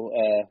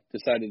Garafolo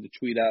decided to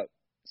tweet out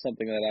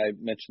something that I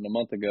mentioned a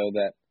month ago,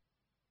 that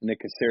Nick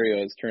Caserio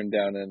has turned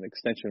down an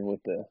extension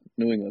with the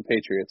New England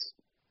Patriots.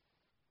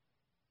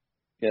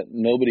 Yet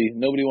nobody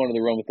wanted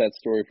to run with that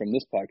story from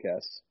this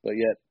podcast, but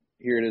yet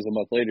here it is a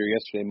month later.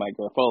 Yesterday, Mike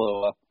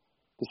Garafolo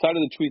decided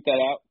to tweet that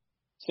out.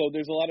 So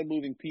there's a lot of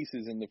moving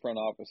pieces in the front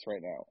office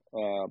right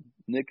now.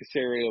 Nick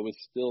Caserio is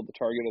still the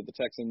target of the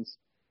Texans.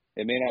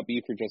 It may not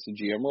be for just a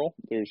GM role.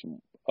 There's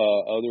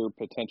other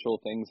potential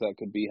things that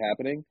could be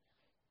happening.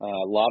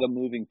 A lot of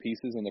moving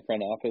pieces in the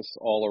front office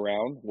all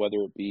around,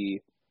 whether it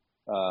be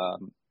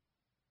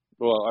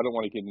well, I don't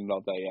want to get into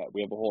that yet.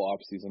 We have a whole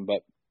offseason,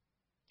 but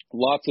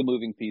lots of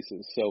moving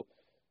pieces. So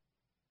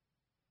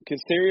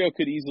Caserio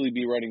could easily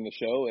be running the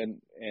show,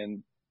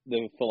 and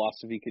the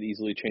philosophy could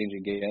easily change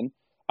again.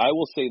 I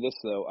will say this,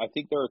 though. I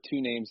think there are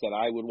two names that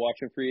I would watch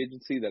in free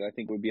agency that I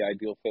think would be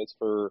ideal fits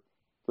for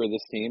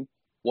this team.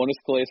 One is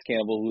Calais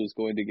Campbell, who is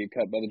going to get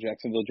cut by the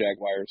Jacksonville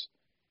Jaguars.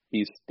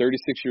 He's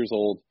 36 years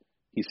old.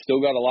 He's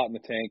still got a lot in the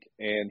tank,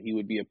 and he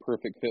would be a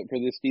perfect fit for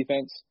this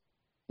defense.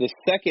 The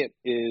second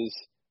is,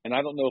 and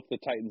I don't know if the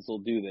Titans will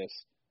do this,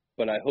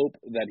 but I hope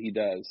that he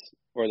does,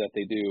 or that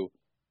they do,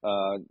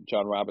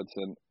 John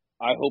Robinson.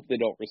 I hope they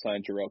don't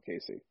resign Jurrell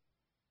Casey.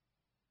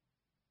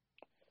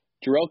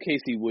 Jurrell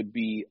Casey would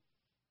be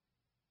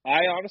 – I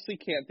honestly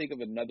can't think of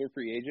another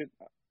free agent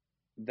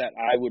that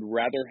I would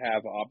rather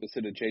have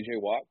opposite of J.J.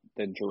 Watt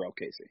than Jurrell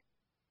Casey.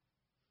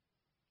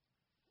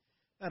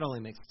 That only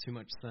makes too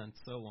much sense,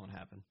 so it won't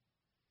happen.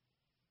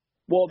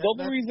 Well, the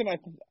only reason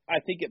I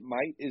think it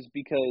might is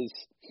because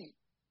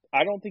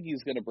I don't think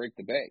he's going to break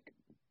the bank.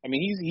 I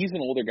mean, he's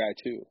an older guy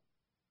too.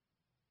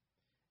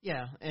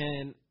 Yeah,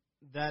 and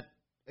that,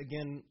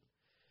 again,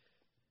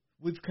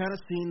 we've kind of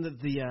seen that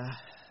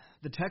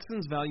the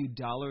Texans value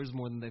dollars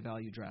more than they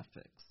value draft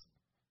picks.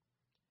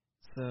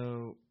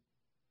 So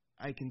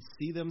I can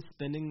see them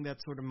spending that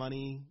sort of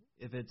money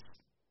if it's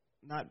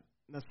not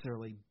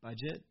necessarily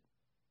budget,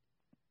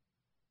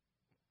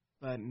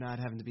 but not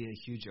having to be a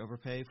huge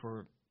overpay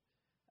for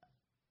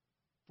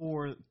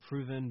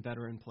proven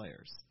veteran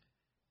players.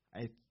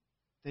 I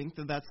think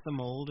that that's the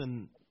mold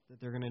and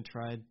that they're going to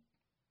try to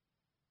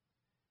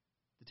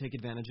take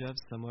advantage of,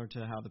 similar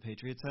to how the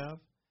Patriots have.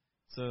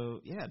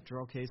 So, yeah,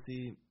 Jurrell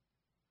Casey,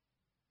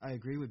 I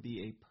agree, would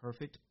be a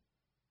perfect.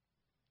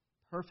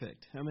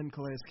 Him and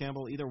Calais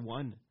Campbell, either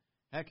one.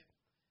 Heck,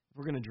 if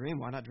we're going to dream,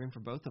 why not dream for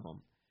both of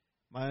them?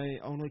 My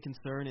only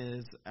concern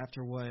is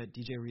after what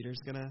DJ Reader's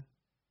going to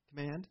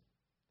command,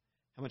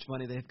 how much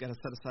money they've got to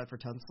set aside for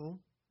Tunsil,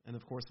 and,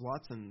 of course,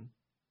 Watson.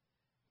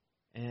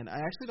 And I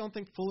actually don't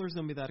think Fuller's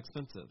going to be that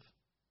expensive.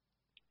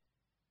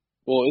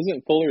 Well,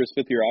 isn't Fuller his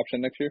fifth-year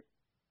option next year?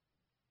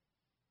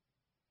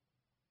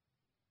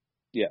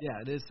 Yeah.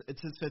 Yeah, it is.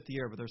 It's his fifth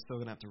year, but they're still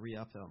going to have to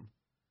re-up him.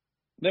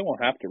 They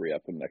won't have to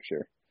re-up him next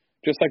year.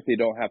 Just like they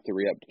don't have to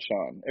re-up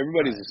Deshaun.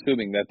 Everybody's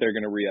assuming that they're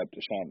going to re-up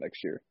Deshaun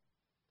next year.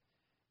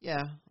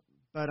 Yeah,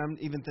 but I'm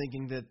even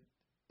thinking that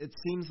it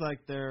seems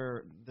like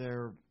their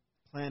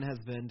plan has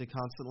been to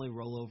constantly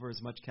roll over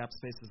as much cap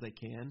space as they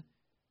can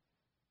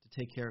to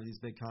take care of these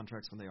big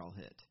contracts when they all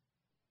hit.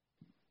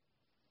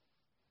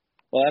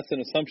 Well, that's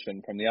an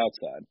assumption from the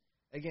outside.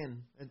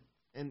 Again,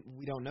 and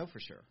we don't know for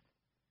sure.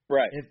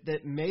 Right. If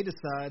that may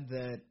decide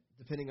that,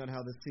 depending on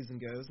how this season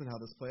goes and how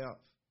this playoff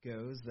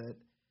goes, that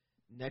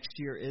next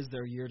year is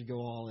their year to go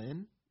all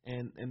in,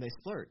 and they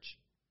splurge.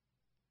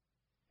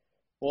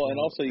 Well, and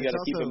also you got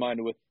to keep in mind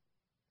with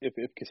if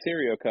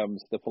Caserio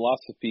comes, the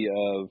philosophy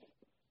of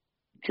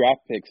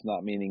draft picks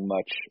not meaning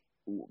much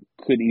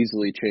could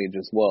easily change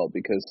as well,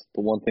 because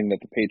the one thing that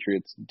the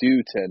Patriots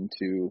do tend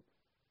to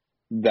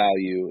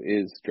value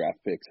is draft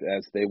picks,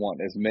 as they want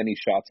as many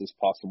shots as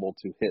possible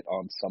to hit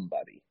on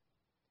somebody.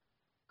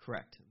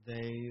 Correct.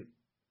 They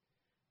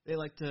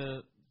like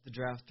to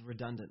draft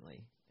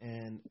redundantly.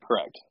 And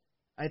correct.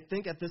 I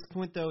think at this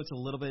point, though, it's a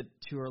little bit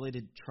too early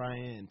to try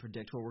and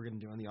predict what we're going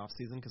to do in the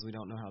offseason, because we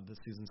don't know how this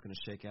season's going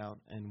to shake out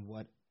and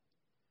what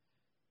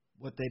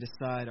they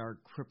decide our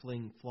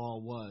crippling flaw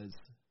was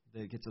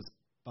that gets us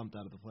bumped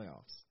out of the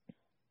playoffs.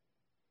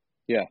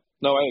 Yeah.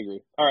 No, I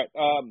agree. All right.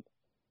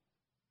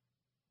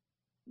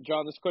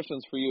 John, this question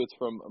is for you. It's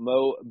from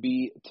Mo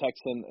B.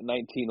 Texan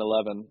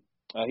 1911.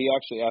 He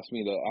actually asked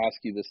me to ask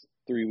you this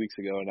 3 weeks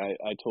ago, and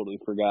I totally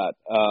forgot.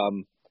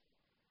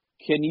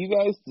 Can you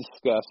guys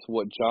discuss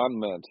what John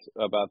meant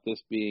about this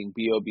being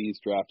BOB's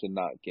draft and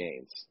not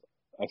Gaines?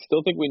 I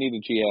still think we need a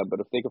GM, but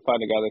if they could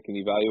find a guy that can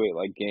evaluate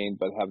like Gaines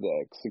but have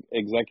the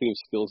executive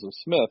skills of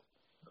Smith,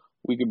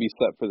 we could be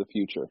set for the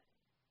future.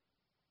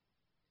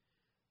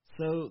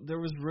 So there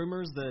was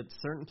rumors that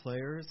certain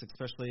players,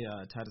 especially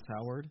Titus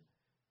Howard,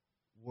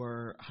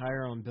 were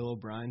higher on Bill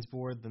O'Brien's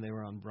board than they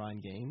were on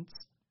Brian Gaines.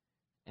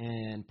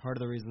 And part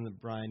of the reason that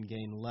Brian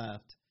Gaines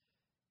left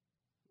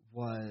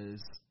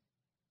was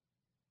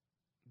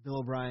Bill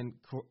O'Brien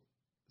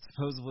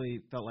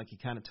supposedly felt like he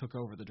kind of took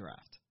over the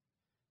draft.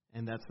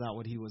 And that's not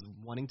what he was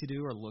wanting to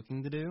do or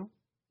looking to do.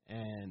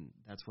 And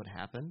that's what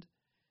happened.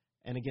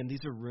 And again,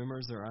 these are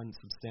rumors. They're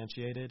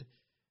unsubstantiated.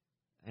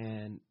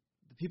 And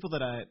the people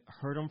that I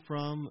heard them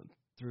from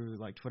through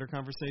like Twitter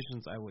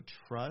conversations, I would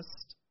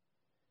trust.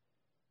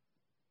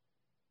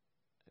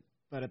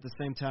 But at the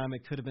same time,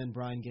 it could have been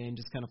Brian Gaines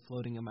just kind of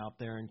floating him out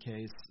there in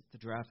case the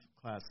draft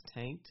class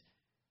tanked.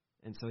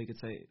 And so he could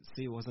say,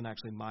 see, it wasn't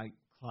actually my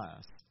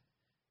class.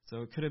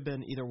 So it could have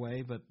been either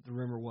way, but the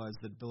rumor was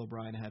that Bill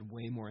O'Brien had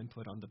way more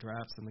input on the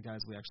drafts and the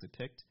guys we actually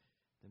picked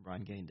than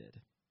Brian Gaine did.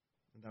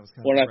 And that was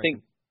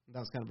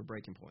kind of a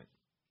breaking point.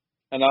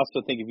 And I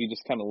also think if you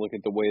just kind of look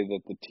at the way that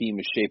the team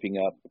is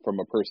shaping up from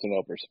a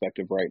personnel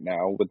perspective right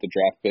now with the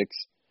draft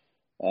picks,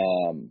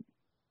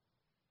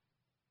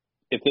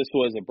 if this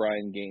was a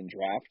Brian Gaine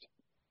draft,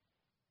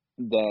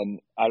 then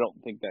I don't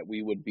think that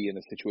we would be in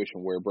a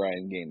situation where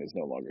Brian Gaine is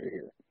no longer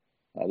here.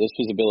 This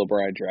was a Bill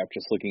O'Brien draft,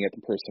 just looking at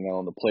the personnel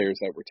and the players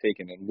that were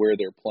taken and where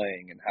they're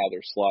playing and how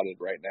they're slotted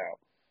right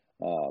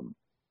now.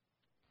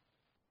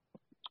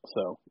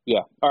 So,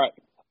 yeah. All right.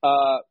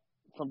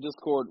 From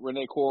Discord,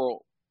 Renee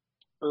Coral.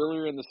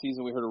 Earlier in the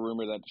season, we heard a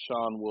rumor that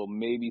Deshaun will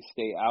maybe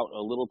stay out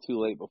a little too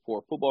late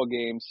before football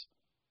games,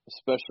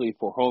 especially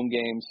for home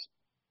games.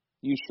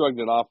 You shrugged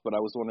it off, but I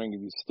was wondering if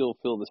you still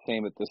feel the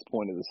same at this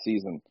point of the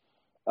season.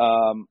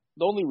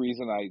 The only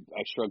reason I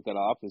shrugged that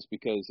off is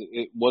because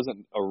it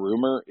wasn't a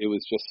rumor. It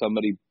was just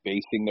somebody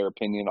basing their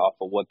opinion off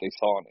of what they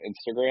saw on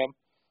Instagram.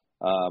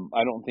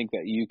 I don't think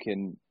that you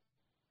can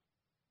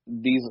 –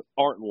 these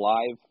aren't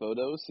live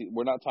photos.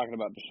 We're not talking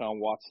about Deshaun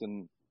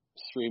Watson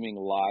streaming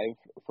live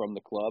from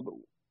the club.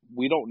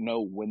 We don't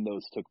know when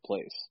those took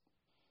place.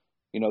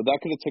 That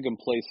could have taken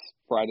place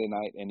Friday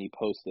night and he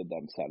posted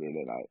them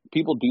Saturday night.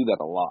 People do that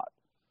a lot.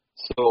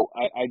 So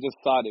I just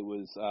thought it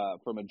was,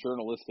 from a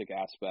journalistic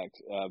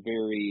aspect, a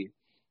very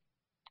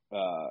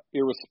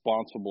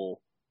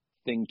irresponsible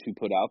thing to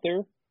put out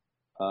there.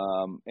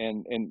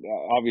 And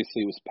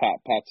obviously it was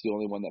Pat. Pat's the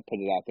only one that put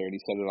it out there, and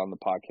he said it on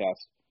the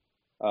podcast.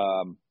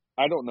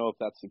 I don't know if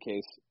that's the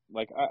case.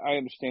 Like, I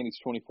understand he's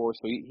 24,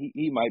 so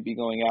he might be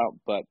going out,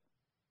 but,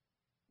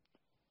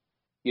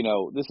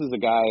 this is a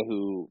guy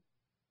who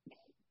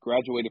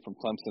graduated from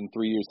Clemson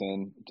 3 years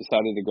in,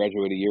 decided to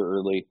graduate a year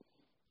early,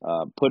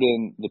 put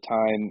in the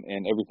time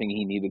and everything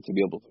he needed to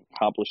be able to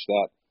accomplish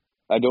that.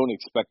 I don't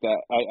expect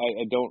that.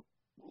 I don't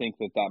think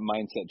that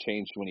mindset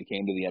changed when he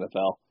came to the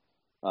NFL.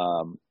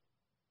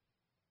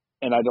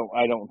 And I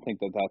don't think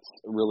that that's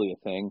really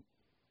a thing.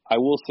 I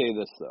will say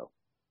this, though.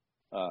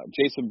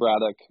 Jason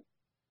Braddock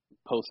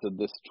posted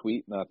this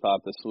tweet, and I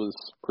thought this was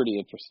pretty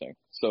interesting.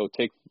 So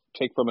take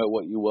from it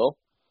what you will.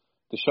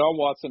 Deshaun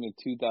Watson in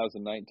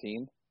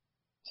 2019,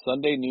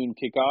 Sunday noon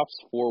kickoffs,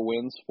 4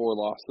 wins, 4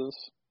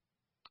 losses,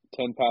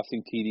 10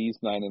 passing TDs,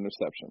 9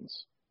 interceptions.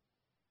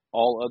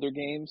 All other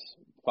games,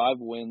 5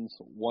 wins,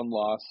 1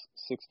 loss,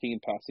 16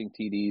 passing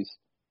TDs,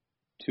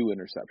 2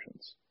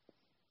 interceptions.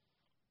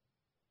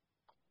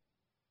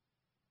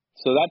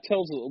 So that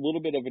tells a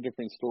little bit of a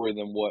different story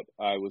than what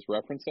I was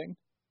referencing.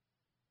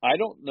 I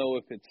don't know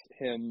if it's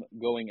him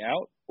going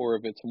out or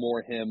if it's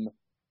more him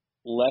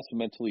less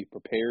mentally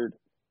prepared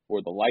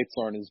or the lights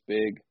aren't as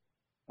big.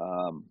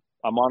 I'm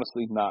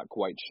honestly not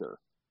quite sure.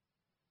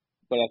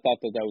 But I thought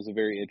that was a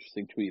very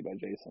interesting tweet by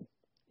Jason.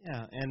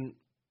 Yeah, and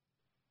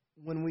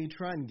when we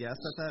try and guess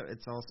at that,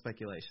 it's all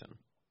speculation.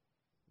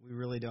 We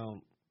really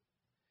don't.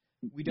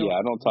 Yeah,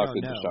 I don't talk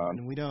to Deshaun.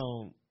 And we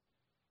don't.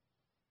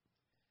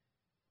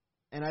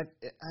 And I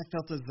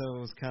felt as though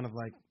it was kind of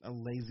like a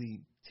lazy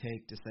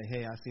take to say,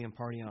 hey, I see him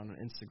partying on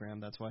Instagram,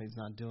 that's why he's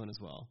not doing as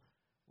well.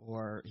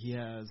 Or he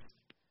has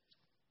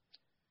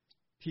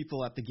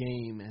people at the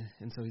game,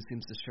 and so he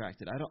seems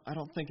distracted. I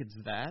don't think it's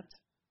that.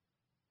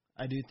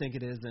 I do think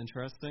it is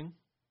interesting.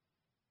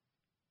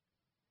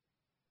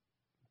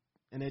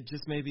 And it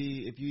just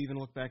maybe, if you even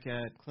look back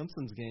at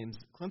Clemson's games,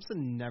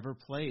 Clemson never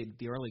played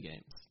the early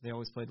games. They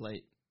always played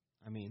late.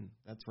 I mean,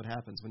 that's what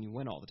happens when you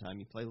win all the time.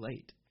 You play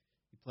late.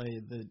 You play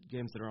the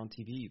games that are on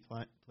TV. You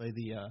play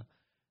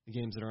the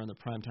games that are on the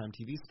primetime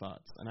TV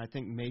spots. And I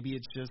think maybe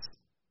it's just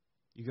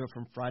you go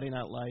from Friday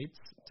Night Lights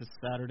to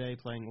Saturday,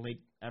 playing late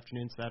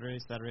afternoon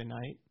Saturday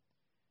night.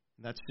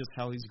 That's just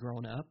how he's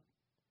grown up.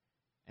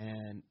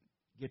 And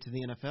get to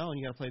the NFL and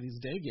you got to play these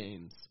day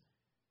games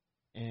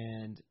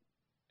and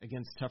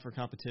against tougher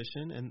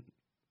competition, and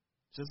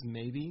just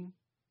maybe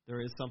there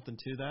is something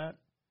to that,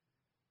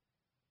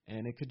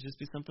 and it could just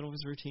be something of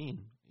his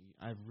routine.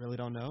 I really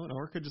don't know,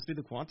 or it could just be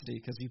the quantity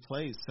because he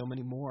plays so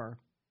many more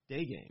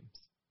day games.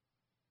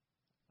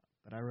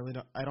 But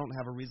I don't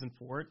have a reason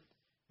for it,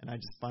 and I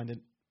just find it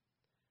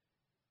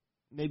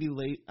maybe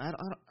late. I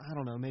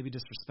don't know, maybe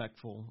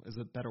disrespectful is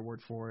a better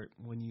word for it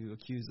when you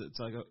accuse it. It's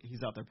like, oh,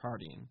 he's out there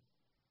partying.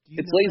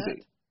 It's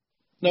lazy.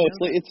 No,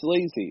 it's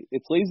lazy.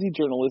 It's lazy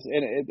journalism,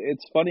 and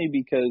it's funny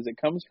because it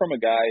comes from a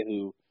guy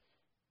who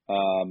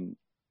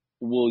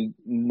will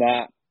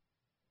not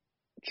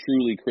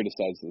truly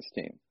criticize this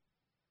team.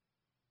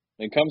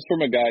 It comes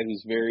from a guy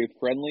who's very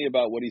friendly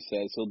about what he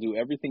says. He'll do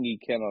everything he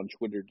can on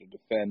Twitter to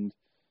defend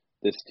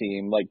this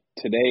team. Like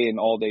today and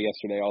all day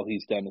yesterday, all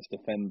he's done is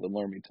defend the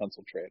Laremy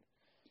Tunsil trade.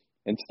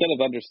 Instead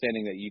of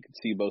understanding that you could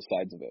see both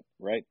sides of it,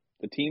 right?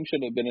 The team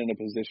should have been in a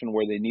position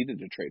where they needed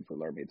to trade for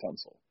Laremy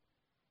Tunsil.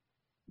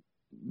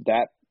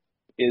 That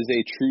is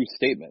a true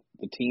statement.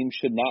 The team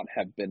should not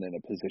have been in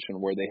a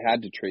position where they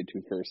had to trade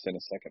 2 firsts and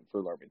a second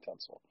for Laremy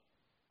Tunsil.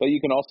 But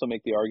you can also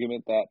make the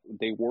argument that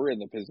they were in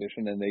the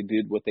position and they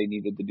did what they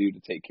needed to do to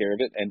take care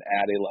of it and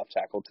add a left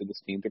tackle to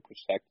this team to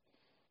protect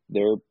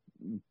their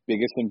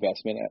biggest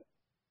investment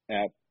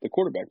at the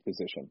quarterback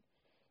position.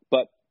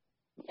 But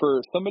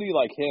for somebody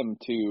like him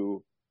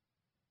to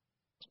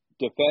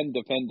defend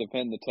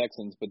the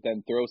Texans, but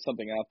then throw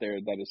something out there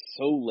that is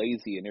so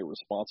lazy and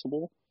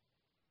irresponsible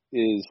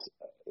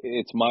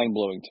it's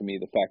mind-blowing to me,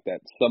 the fact that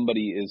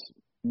somebody is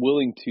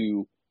willing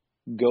to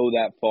go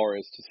that far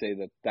as to say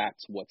that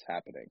that's what's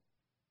happening.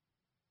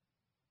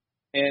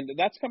 And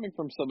that's coming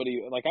from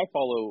somebody, like, I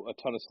follow a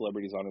ton of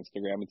celebrities on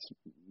Instagram. It's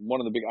one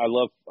of the big, I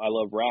love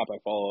rap. I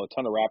follow a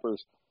ton of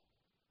rappers.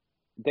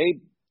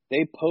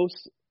 They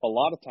post a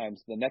lot of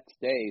times the next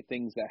day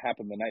things that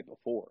happened the night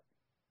before.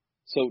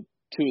 So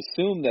to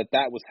assume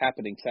that was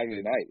happening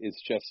Saturday night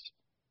is just,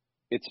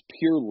 it's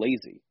pure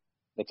lazy.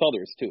 That's all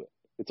there is to it.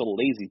 It's a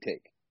lazy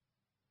take.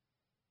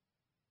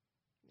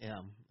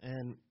 Yeah,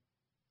 and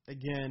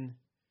again,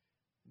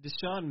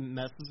 Deshaun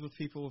messes with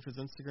people with his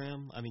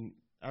Instagram. I mean,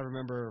 I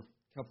remember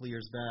a couple of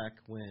years back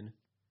when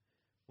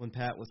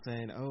Pat was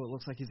saying, "Oh, it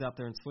looks like he's out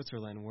there in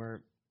Switzerland,"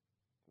 where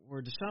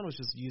Deshaun was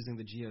just using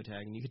the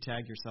geotag, and you could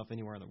tag yourself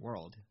anywhere in the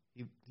world.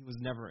 He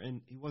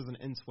wasn't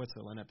in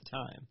Switzerland at the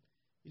time.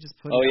 He just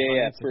put it up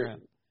on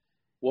Instagram.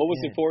 What was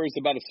it for? It was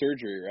about a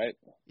surgery, right?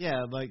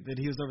 Yeah, like that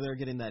he was over there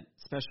getting that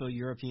special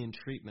European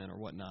treatment or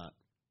whatnot.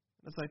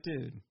 It's like,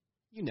 dude,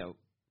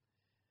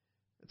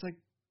 it's like,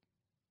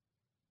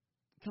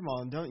 come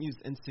on, don't use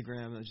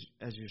Instagram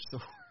as your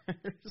source.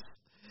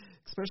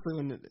 Especially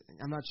when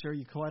I'm not sure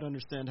you quite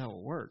understand how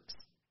it works.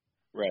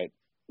 Right.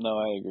 No,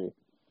 I agree.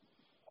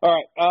 All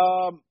right.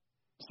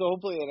 So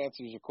hopefully that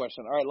answers your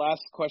question. All right,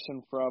 last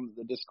question from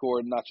the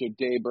Discord, Nacho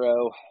Day,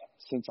 bro.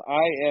 Since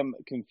I am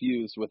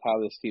confused with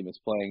how this team is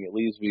playing, it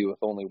leaves me with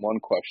only one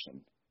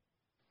question.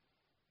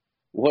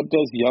 What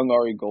does young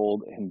Ari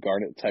Gold and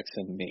Garnet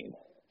Texan mean?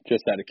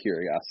 Just out of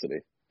curiosity.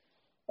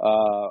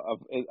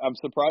 I'm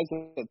surprised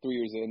that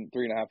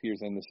 3.5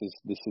 years in, this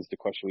is the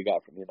question we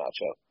got from you,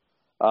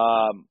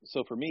 Nacho.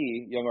 So for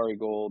me, young Ari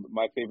Gold,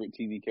 my favorite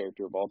TV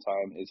character of all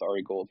time is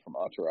Ari Gold from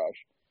Entourage.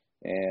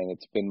 And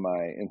it's been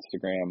my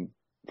Instagram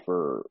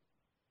for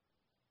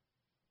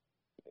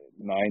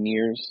 9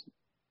 years,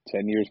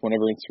 10 years,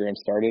 whenever Instagram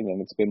started,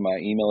 and it's been my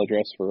email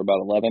address for about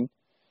 11.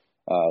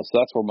 So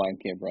that's where mine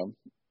came from.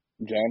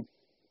 John?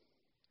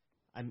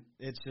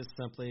 It's just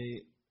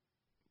simply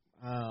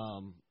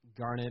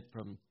Garnet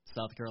from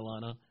South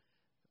Carolina.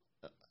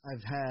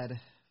 I've had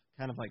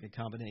kind of like a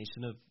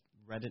combination of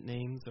Reddit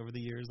names over the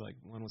years. Like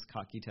one was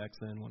Cocky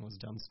Texan, one was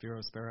Dumb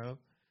Sparrow.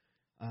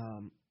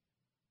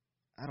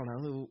 I don't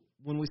know.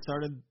 When we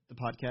started the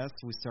podcast,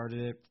 we started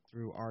it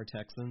through our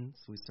Texans.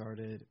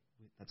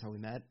 That's how we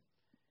met.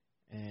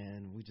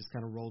 And we just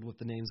kind of rolled with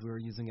the names we were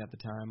using at the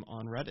time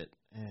on Reddit.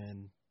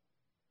 And,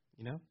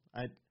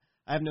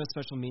 I have no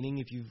special meaning.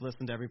 If you've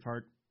listened to every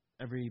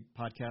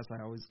podcast,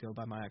 I always go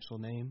by my actual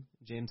name.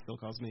 James still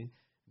calls me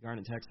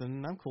Garnet Texan,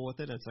 and I'm cool with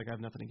it. It's like I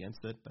have nothing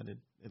against it, but it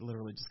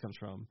literally just comes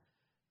from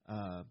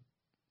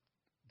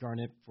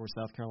Garnet for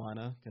South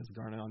Carolina, because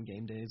Garnet on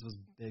game days was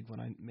big when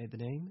I made the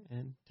name,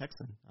 and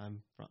Texan.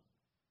 I'm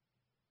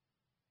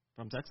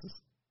from Texas.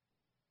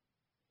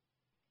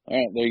 All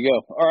right, there you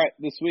go. All right,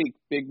 this week,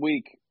 big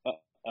week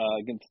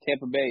against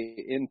Tampa Bay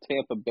in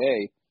Tampa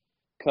Bay.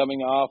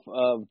 Coming off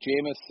of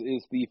Jameis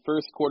is the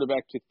first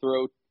quarterback to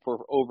throw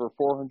for over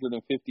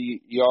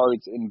 450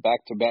 yards in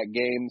back-to-back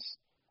games.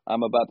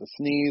 I'm about to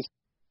sneeze.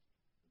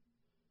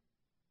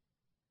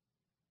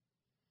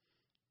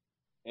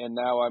 And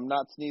now I'm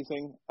not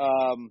sneezing.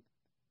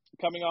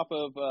 Coming off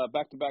of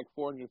back-to-back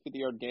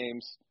 450-yard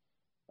games,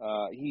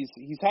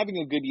 he's having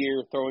a good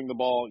year throwing the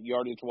ball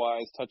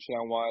yardage-wise,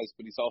 touchdown-wise,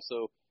 but he's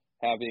also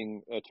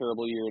having a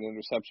terrible year in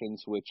interceptions,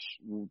 which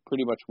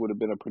pretty much would have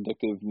been a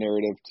predictive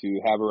narrative to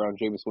have around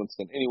Jameis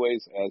Winston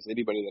anyways, as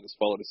anybody that has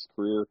followed his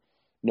career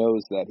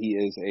knows that he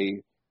is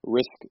a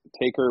risk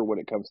taker when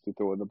it comes to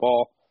throwing the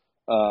ball.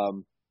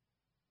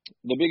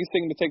 The biggest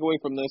thing to take away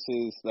from this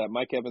is that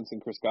Mike Evans and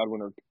Chris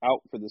Godwin are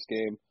out for this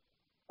game,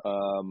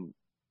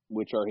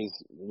 which are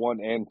his 1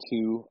 and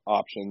 2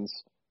 options.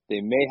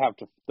 They may have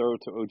to throw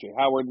to O.J.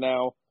 Howard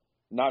now.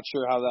 Not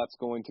sure how that's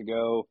going to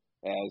go,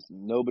 as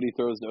nobody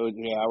throws to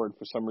O.J. Howard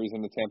for some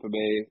reason in Tampa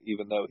Bay,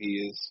 even though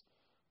he is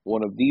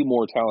one of the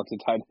more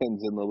talented tight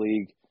ends in the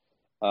league.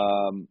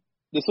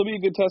 This will be a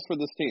good test for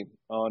this team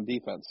on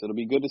defense. It'll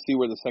be good to see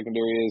where the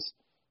secondary is,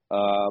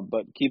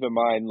 but keep in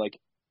mind, like,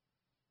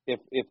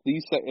 if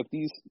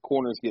these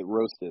corners get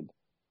roasted,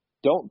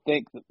 don't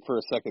think for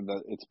a second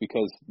that it's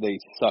because they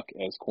suck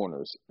as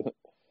corners.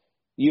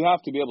 You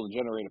have to be able to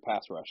generate a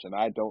pass rush, and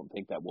I don't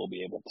think that we'll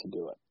be able to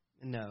do it.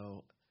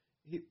 No.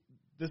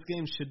 This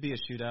game should be a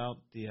shootout.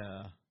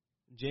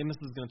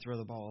 Jameis is going to throw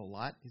the ball a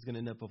lot. He's going to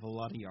end up with a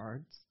lot of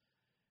yards.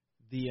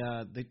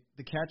 The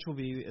catch will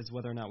be is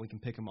whether or not we can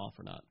pick him off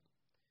or not.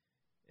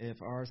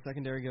 If our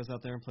secondary goes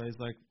out there and plays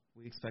like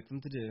we expect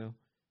them to do,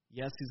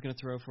 yes, he's going to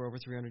throw for over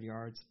 300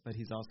 yards, but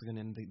he's also going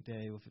to end the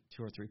day with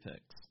 2 or 3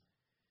 picks.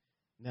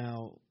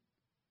 Now,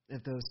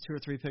 if those 2 or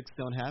 3 picks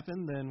don't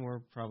happen, then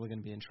we're probably going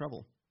to be in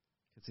trouble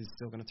because he's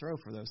still going to throw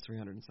for those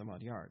 300 and some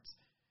odd yards.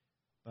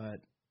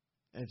 But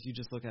if you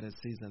just look at his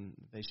season,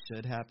 they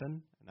should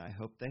happen, and I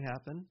hope they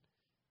happen,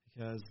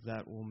 because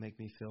that will make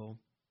me feel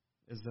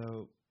as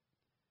though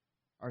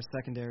our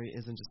secondary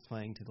isn't just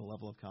playing to the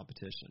level of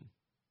competition.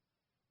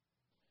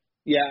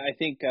 Yeah, I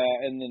think,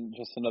 and then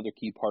just another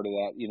key part of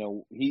that,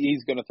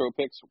 he's going to throw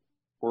picks.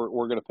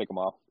 We're going to pick him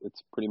off.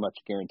 It's pretty much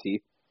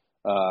guaranteed.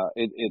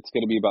 It's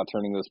going to be about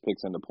turning those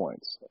picks into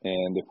points,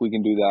 and if we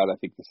can do that, I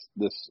think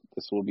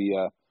this will be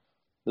a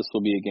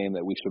game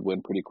that we should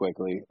win pretty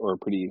quickly or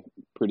pretty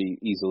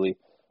easily.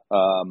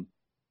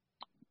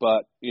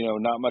 But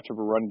not much of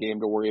a run game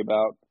to worry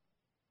about.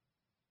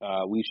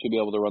 We should be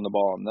able to run the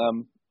ball on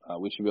them.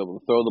 We should be able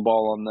to throw the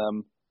ball on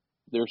them.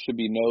 There should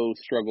be no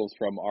struggles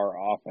from our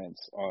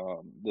offense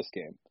this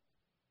game.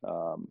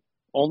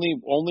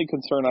 Only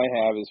concern I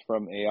have is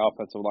from a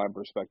offensive line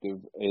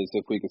perspective is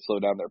if we could slow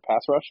down their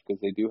pass rush,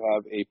 because they do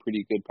have a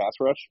pretty good pass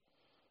rush.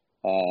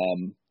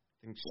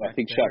 I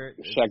think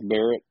Shaq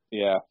Barrett,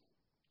 yeah.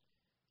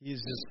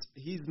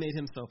 He's made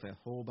himself a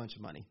whole bunch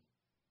of money.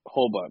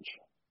 Whole bunch.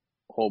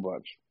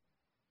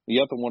 You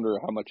have to wonder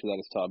how much of that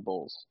is Todd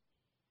Bowles.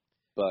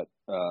 But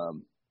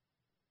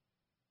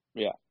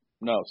yeah.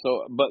 No,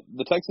 but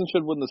the Texans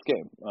should win this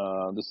game.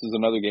 This is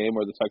another game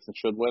where the Texans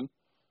should win.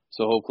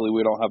 So hopefully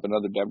we don't have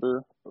another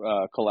Denver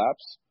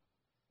collapse.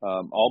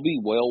 I'll be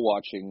whale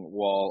watching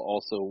while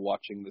also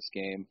watching this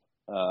game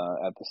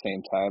at the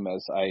same time,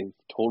 as I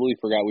totally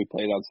forgot we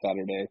played on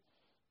Saturday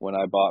when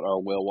I bought our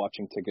whale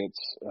watching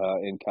tickets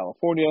in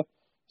California.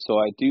 So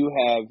I do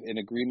have an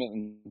agreement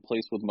in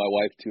place with my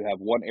wife to have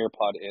one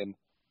AirPod in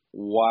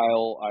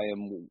while I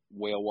am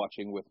whale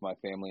watching with my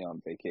family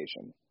on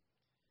vacation.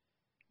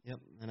 Yep,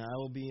 and I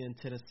will be in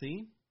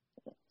Tennessee,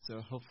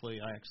 so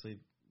hopefully I actually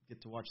get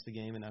to watch the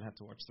game and not have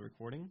to watch the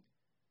recording.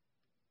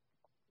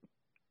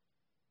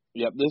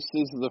 Yep, this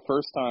is the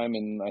first time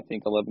in, I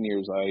think, 11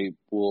 years I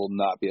will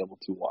not be able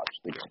to watch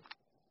the game.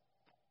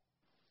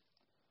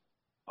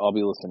 I'll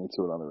be listening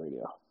to it on the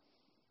radio.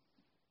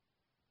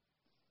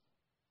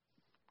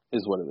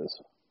 Is what it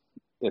is.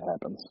 It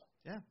happens.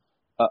 Yeah.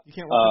 You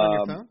can't watch it on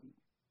your phone?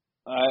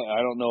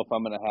 I don't know if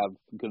I'm going to have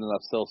good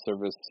enough cell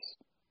service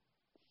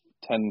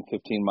 10,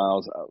 15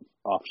 miles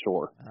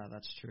offshore.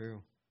 That's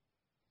true.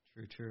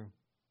 True.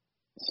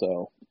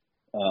 So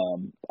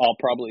I'll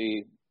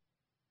probably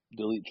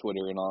delete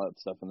Twitter and all that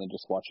stuff and then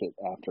just watch it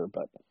after.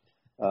 But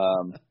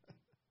all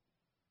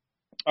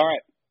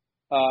right.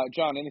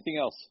 John, anything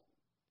else?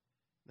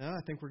 No,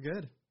 I think we're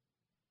good.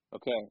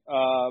 Okay.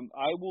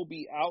 I will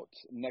be out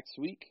next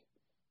week.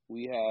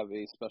 We have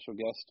a special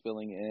guest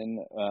filling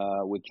in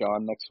with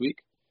John next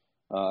week.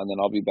 And then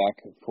I'll be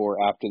back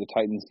for after the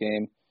Titans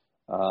game.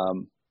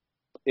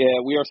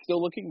 We are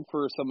still looking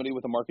for somebody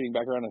with a marketing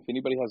background. If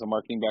anybody has a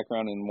marketing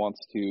background and wants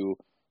to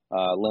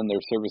lend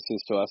their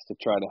services to us to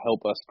try to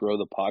help us grow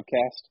the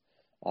podcast,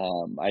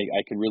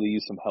 I could really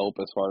use some help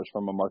as far as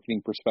from a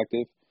marketing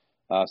perspective.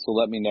 So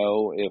let me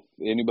know. If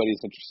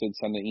anybody's interested,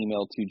 send an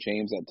email to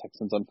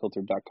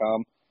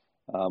james@texansunfiltered.com.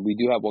 We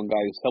do have one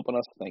guy who's helping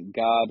us, thank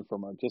God,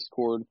 from our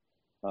Discord,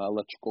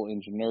 electrical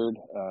engineer.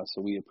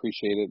 So we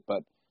appreciate it.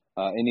 But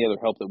any other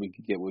help that we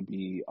could get would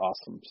be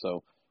awesome.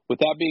 So with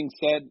that being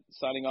said,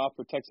 signing off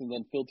for Texans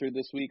Unfiltered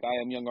this week, I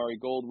am Young Ari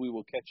Gold. We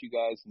will catch you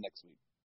guys next week.